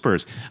on with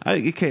Spurs?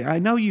 Okay, I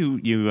know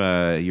you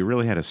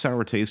really had a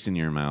sour taste in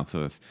your mouth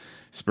with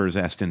Spurs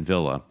Aston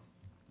Villa.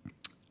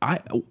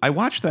 I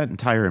watched that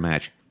entire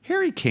match.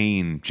 Harry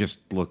Kane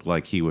just looked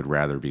like he would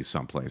rather be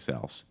someplace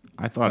else.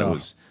 I thought it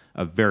was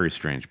a very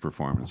strange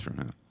performance from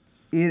him.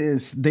 It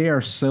is. They are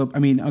so. I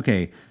mean,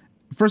 okay.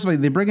 First of all,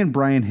 they bring in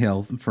Brian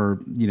Hill for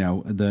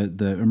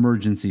the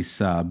emergency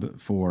sub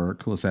for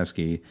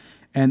Kulusevski,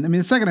 and I mean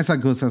the second I saw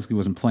Kulusevski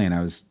wasn't playing,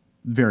 I was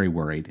very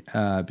worried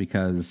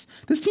because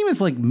this team is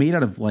like made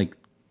out of like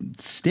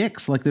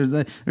sticks. Like there's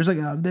the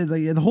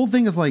whole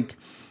thing is like,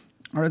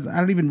 or I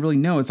don't even really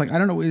know. It's like I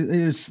don't know.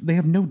 They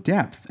have no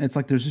depth. It's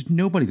like there's just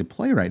nobody to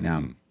play right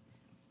now.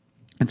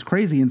 It's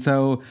crazy. And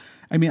so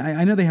I mean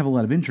I know they have a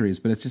lot of injuries,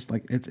 but it's just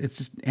like it's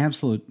just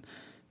absolute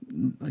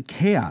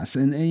chaos.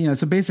 And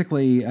so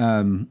basically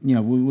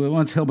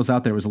once Hill was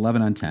out there, it was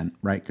 11 on 10,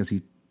 right? Because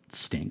he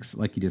stinks.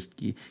 Like he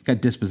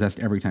got dispossessed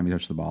every time he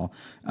touched the ball.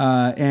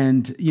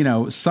 And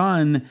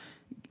Son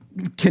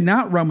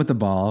cannot run with the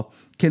ball,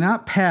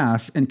 cannot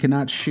pass, and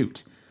cannot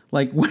shoot.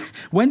 Like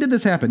when did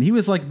this happen? He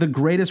was like the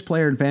greatest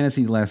player in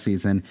fantasy last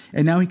season,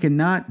 and now he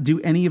cannot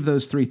do any of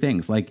those three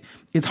things. Like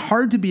it's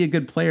hard to be a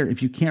good player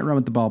if you can't run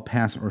with the ball,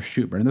 pass, or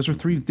shoot. Right? And those are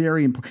three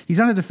very important. He's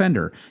not a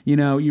defender.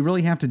 You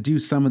really have to do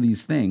some of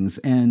these things,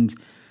 and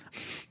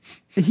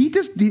he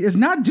is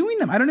not doing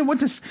them. I don't know what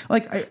to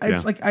like.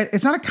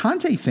 It's not a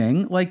Conte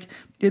thing. Like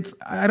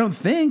I don't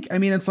think. I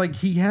mean, it's like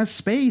he has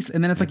space,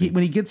 and then it's like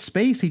when he gets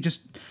space, he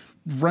just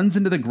runs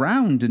into the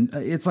ground, and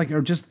it's like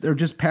or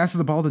just passes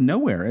the ball to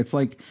nowhere. It's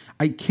like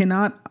I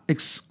cannot.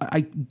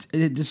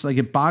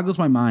 It boggles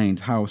my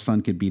mind how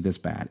Son could be this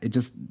bad. It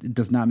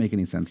does not make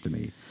any sense to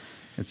me.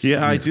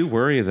 I do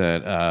worry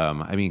that.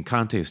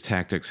 Conte's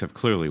tactics have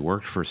clearly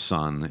worked for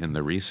Son in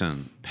the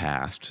recent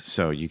past,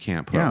 so you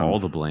can't put all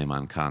the blame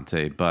on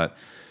Conte. But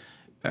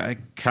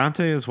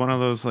Conte is one of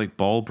those like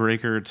ball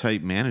breaker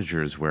type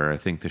managers where I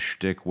think the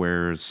shtick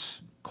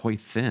wears quite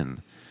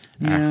thin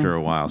after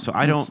a while. So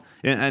I don't,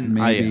 we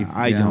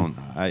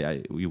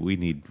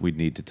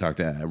need to talk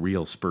to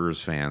real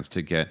Spurs fans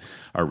to get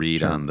a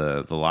read on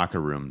the locker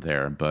room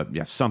there. But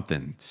yeah,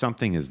 something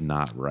is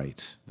not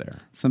right there.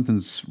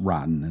 Something's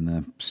rotten in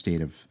the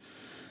state of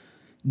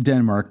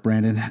Denmark,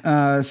 Brandon.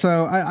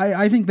 So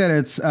I think that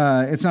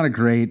it's not a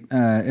great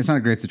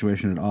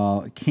situation at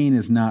all. Kane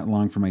is not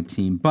long for my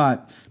team,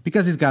 but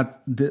because he's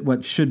got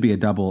what should be a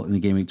double in the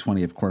Game Week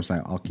 20, of course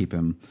I'll keep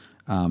him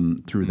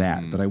through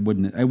that, but I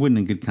wouldn't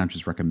in good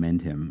conscience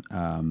recommend him.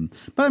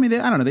 But I mean,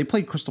 I don't know. They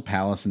played Crystal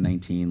Palace in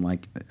 19.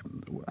 Like,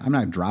 I'm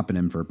not dropping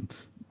him for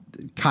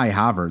Kai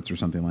Havertz or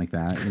something like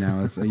that.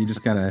 You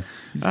just gotta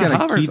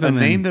keep him. A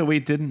name that we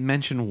didn't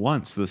mention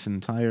once this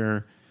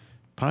entire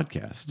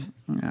podcast.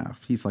 Yeah,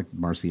 he's like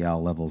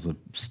Martial levels of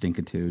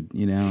stinkitude.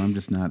 I'm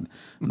just not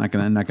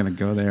gonna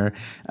go there.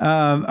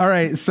 All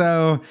right,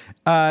 so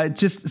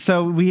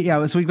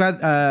we've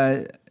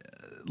got.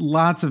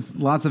 Lots of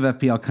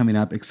FPL coming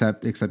up,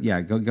 except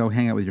go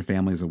hang out with your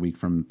families a week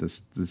from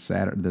this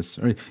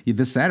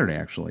Saturday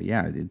actually.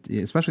 Yeah,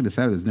 especially this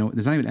Saturday.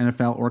 There's not even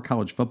NFL or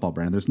college football,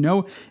 Brandon. There's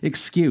no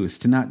excuse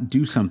to not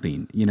do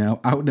something,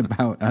 out and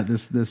about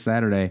this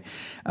Saturday.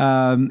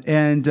 You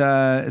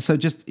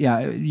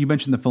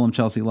mentioned the Fulham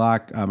Chelsea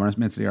lock,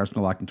 Man City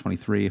Arsenal lock in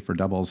 23 for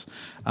doubles.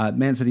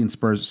 Man City and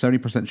Spurs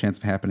 70% chance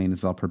of happening. This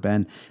is all per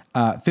Ben.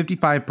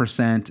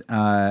 55%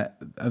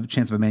 of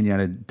chance of a Man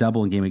United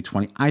double in Game Week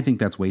 20. I think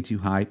that's way too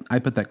high. I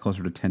put that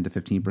closer to 10 to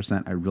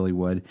 15%. I really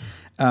would.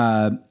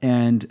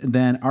 And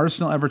then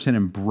Arsenal, Everton,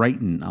 and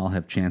Brighton all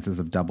have chances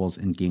of doubles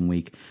in Game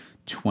Week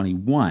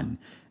 21.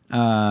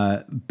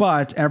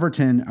 But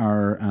Everton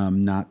are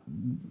not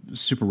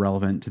super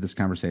relevant to this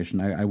conversation.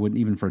 I wouldn't,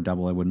 even for a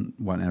double, I wouldn't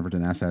want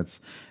Everton assets.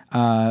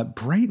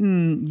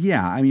 Brighton,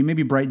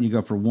 maybe Brighton you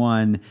go for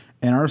one,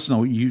 and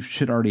Arsenal, you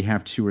should already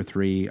have 2 or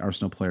 3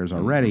 Arsenal players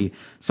already. Mm-hmm.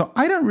 So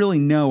I don't really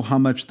know how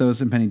much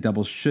those impending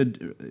doubles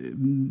should,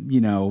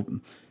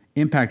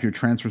 impact your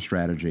transfer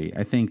strategy.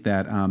 I think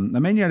that a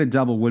Man United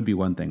double would be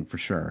one thing for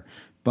sure.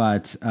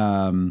 But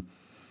even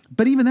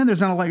then,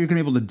 there's not a lot you're going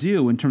to be able to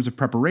do in terms of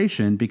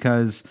preparation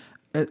because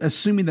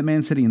assuming that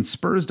Man City and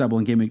Spurs double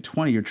in Game Week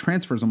 20, your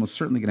transfer is almost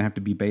certainly going to have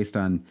to be based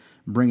on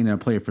bringing in a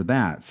player for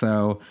that.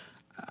 So,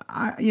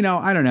 I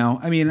don't know.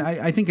 I mean,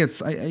 I think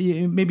it's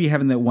maybe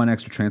having that one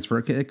extra transfer.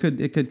 It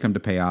could come to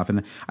pay off.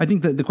 And I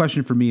think that the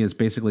question for me is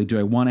basically, do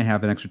I want to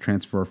have an extra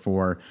transfer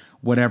for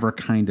whatever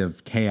kind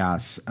of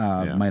chaos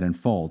might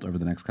unfold over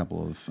the next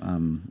couple of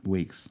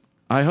weeks?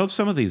 I hope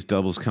some of these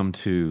doubles come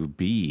to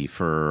be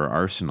for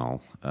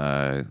Arsenal,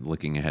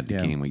 looking ahead to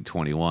game week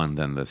 21,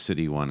 then the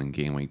City one in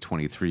game week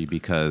 23,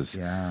 because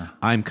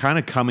I'm kind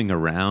of coming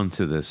around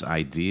to this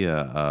idea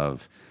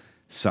of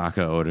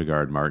Saka,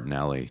 Odegaard,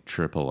 Martinelli,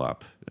 triple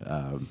up,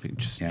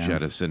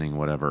 jettisoning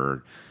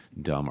whatever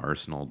dumb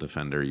Arsenal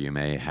defender you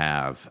may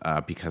have,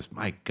 because,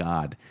 my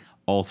God,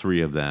 all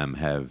three of them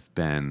have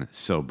been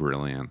so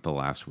brilliant the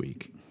last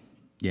week.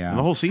 Yeah.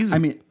 The whole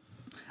season.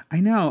 I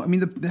know.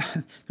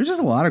 There's just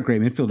a lot of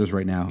great midfielders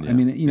right now.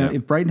 Yeah.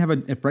 If Brighton have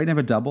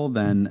a double,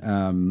 then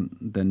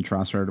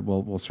Trossard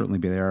will certainly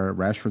be there.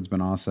 Rashford's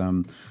been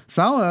awesome.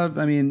 Salah,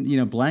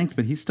 blanked,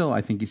 but he's still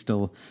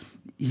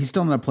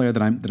not a player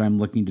that I'm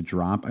looking to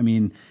drop.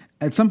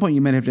 At some point you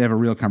might have to have a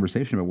real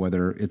conversation about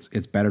whether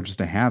it's better just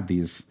to have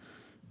these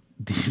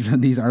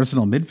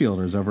Arsenal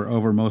midfielders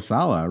over Mo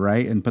Salah,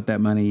 right? And put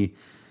that money.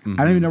 Mm-hmm.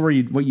 I don't even know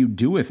what you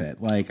do with it.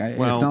 It's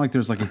not like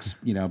there's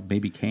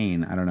maybe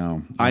Kane. I don't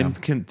know. I'm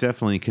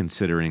definitely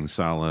considering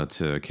Salah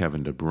to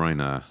Kevin De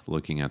Bruyne,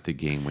 looking at the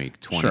game week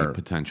 20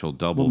 potential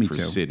double for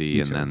too. City,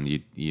 and then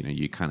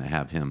you kind of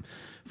have him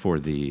for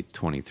the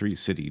 23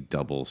 City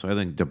double. So I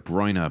think De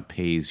Bruyne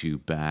pays you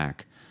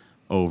back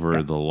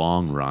over the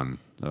long run.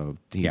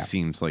 He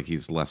seems like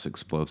he's less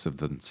explosive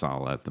than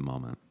Salah at the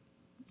moment.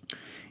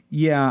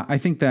 Yeah, I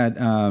think that.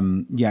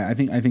 I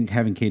think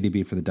having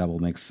KDB for the double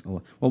makes.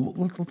 Well,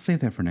 let's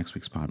save that for next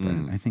week's pod,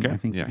 Brandon. I think.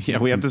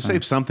 We have to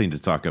save something to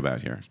talk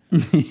about here.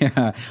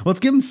 Yeah, let's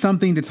give him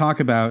something to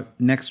talk about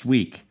next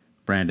week,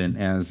 Brandon,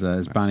 as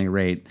Bonnie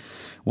Raitt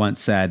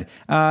once said.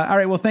 All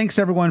right, well, thanks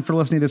everyone for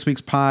listening to this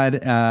week's pod.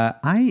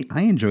 I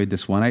enjoyed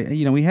this one.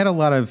 We had a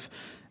lot of.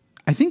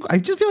 I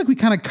just feel like we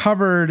kind of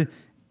covered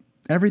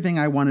everything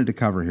I wanted to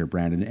cover here,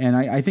 Brandon. And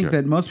I think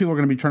that most people are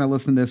going to be trying to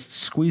listen to this,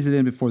 squeeze it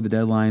in before the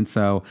deadline.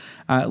 So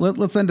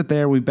let's end it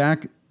there. We'll be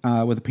back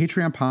with a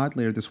Patreon pod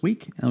later this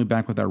week, and we'll be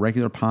back with our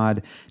regular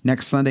pod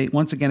next Sunday.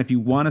 Once again, if you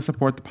want to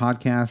support the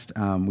podcast,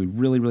 we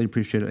really, really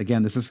appreciate it.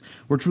 Again,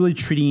 we're really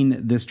treating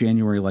this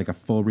January like a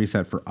full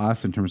reset for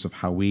us in terms of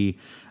how we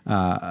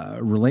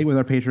relate with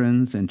our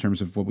patrons, in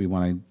terms of what we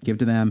want to give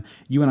to them.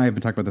 You and I have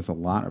been talking about this a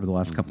lot over the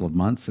last couple of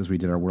months as we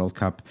did our World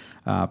Cup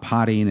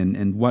podding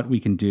and what we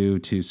can do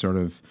to sort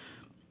of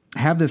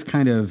have this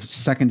kind of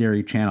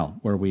secondary channel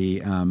where we,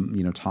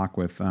 talk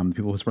with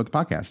people who support the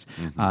podcast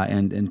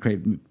and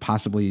create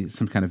possibly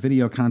some kind of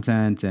video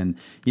content. And,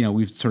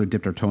 we've sort of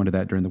dipped our toe into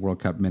that during the World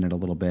Cup minute a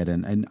little bit.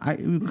 And I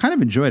kind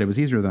of enjoyed it. It was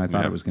easier than I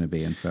thought it was going to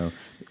be. And so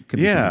it could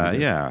be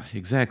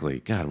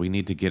exactly. God, we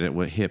need to get it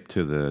hip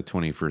to the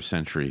 21st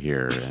century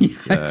here.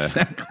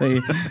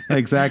 And,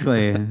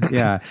 exactly.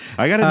 Yeah.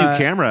 I got a new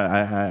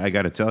camera. I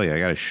got to tell you, I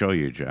got to show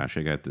you, Josh.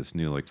 I got this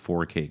new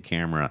 4K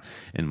camera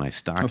in my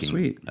stocking. Oh,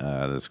 sweet.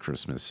 This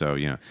Christmas. So,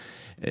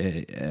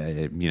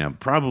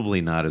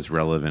 probably not as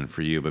relevant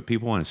for you, but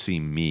people want to see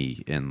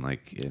me in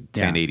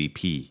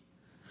 1080p.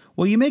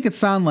 Well, you make it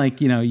sound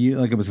like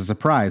it was a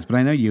surprise, but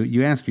I know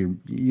you asked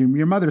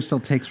your mother still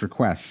takes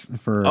requests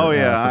for. Oh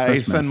yeah, for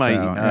Christmas,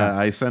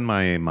 I send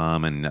my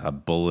mom a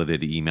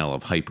bulleted email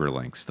of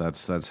hyperlinks.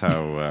 That's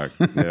how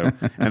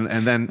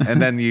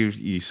and then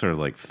you sort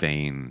of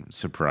feign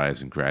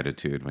surprise and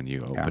gratitude when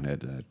you open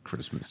it at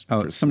Christmas.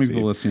 Oh, Christmas some people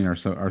Eve. listening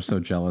are so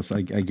jealous.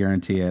 I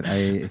guarantee it.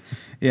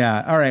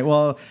 All right.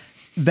 Well,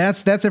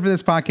 that's it for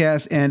this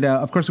podcast. And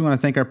of course, we want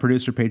to thank our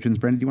producer patrons.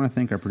 Brendan, do you want to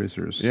thank our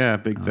producers? Yeah,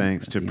 big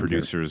thanks to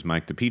producers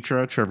Mike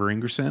DePietra, Trevor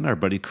Ingerson, our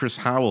buddy Chris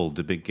Howell,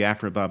 the Big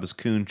Gaffer, Babas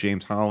Kuhn,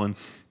 James Holland,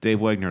 Dave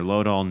Wagner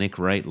Lodahl, Nick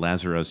Wright,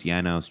 Lazarus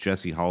Janos,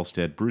 Jesse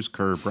Halstead, Bruce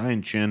Kerr,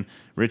 Brian Chin,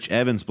 Rich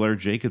Evans, Blair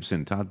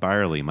Jacobson, Todd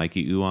Byerly,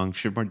 Mikey Uong,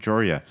 Shiv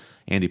Marjoria,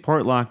 Andy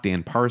Portlock,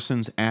 Dan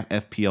Parsons, at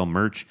FPL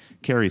Merch,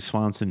 Carrie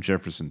Swanson,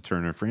 Jefferson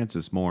Turner,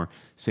 Francis Moore,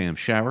 Sam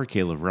Shower,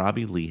 Caleb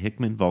Robbie, Lee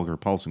Hickman, Volker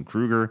Paulson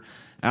Kruger,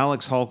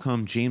 Alex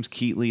Holcomb, James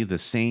Keatley, The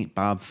Saint,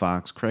 Bob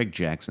Fox, Craig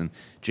Jackson,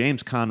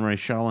 James Conroy,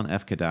 Shalin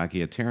F.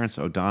 Kadakia, Terrence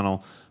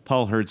O'Donnell,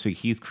 Paul Herzig,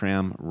 Heath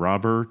Cram,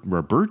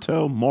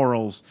 Roberto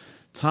Morals,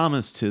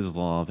 Thomas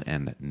Tislov,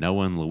 and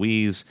Noan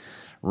Louise.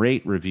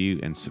 Rate, review,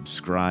 and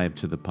subscribe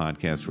to the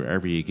podcast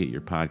wherever you get your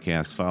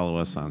podcasts. Follow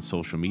us on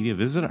social media.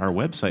 Visit our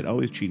website,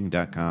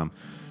 alwayscheating.com,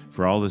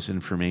 for all this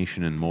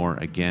information and more.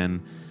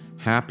 Again,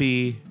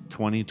 happy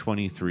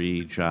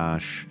 2023,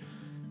 Josh.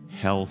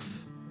 Health.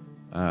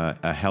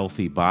 A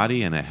healthy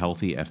body and a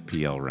healthy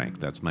FPL rank.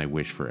 That's my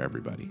wish for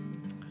everybody.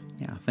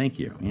 Yeah, thank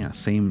you. Yeah,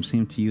 same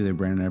to you there,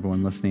 Brandon,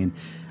 everyone listening.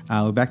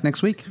 We'll be back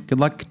next week. Good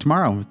luck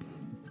tomorrow,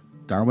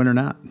 Darwin or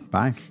not.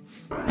 Bye.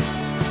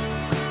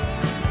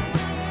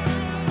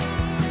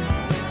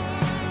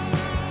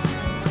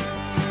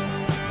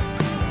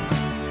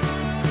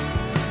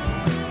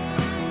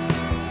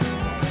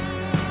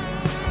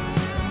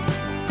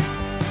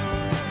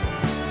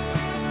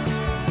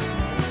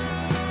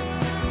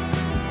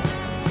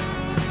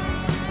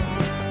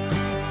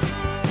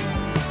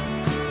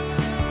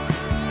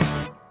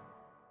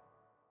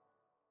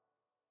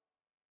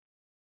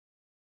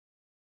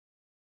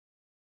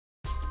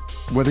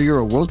 Whether you're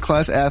a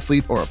world-class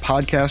athlete or a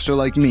podcaster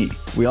like me,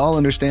 We all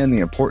understand the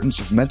importance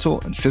of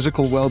mental and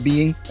physical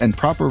well-being and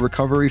proper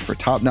recovery for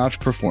top-notch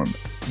performance.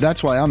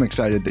 That's why I'm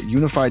excited that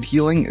Unified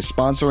Healing is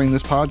sponsoring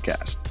this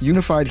podcast.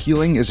 Unified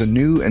Healing is a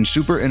new and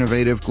super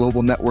innovative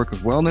global network of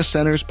wellness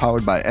centers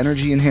powered by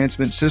Energy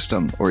Enhancement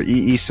System, or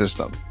EE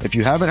System. If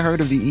you haven't heard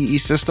of the EE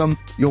System,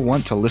 you'll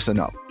want to listen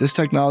up. This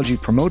technology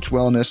promotes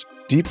wellness,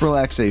 deep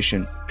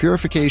relaxation,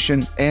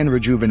 purification, and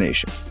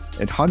rejuvenation.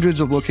 At hundreds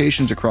of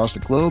locations across the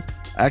globe,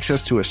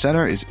 access to a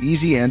center is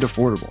easy and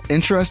affordable.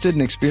 Interested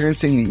in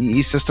experiencing the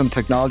EE System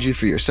technology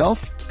for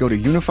yourself? Go to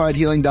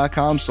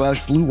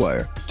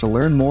unifiedhealing.com/bluewire to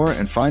learn more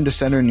and find a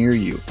center near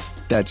you.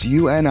 That's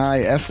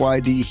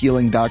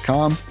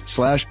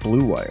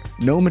unifydhealing.com/bluewire.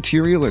 No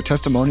material or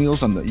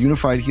testimonials on the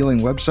Unified Healing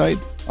website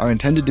are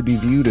intended to be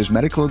viewed as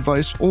medical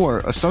advice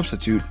or a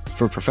substitute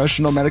for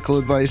professional medical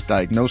advice,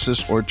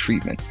 diagnosis, or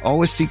treatment.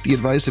 Always seek the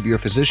advice of your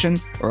physician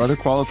or other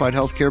qualified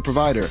healthcare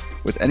provider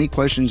with any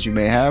questions you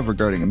may have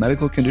regarding a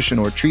medical condition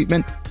or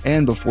treatment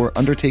and before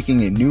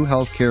undertaking a new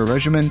healthcare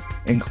regimen,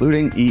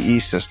 including EE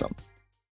System.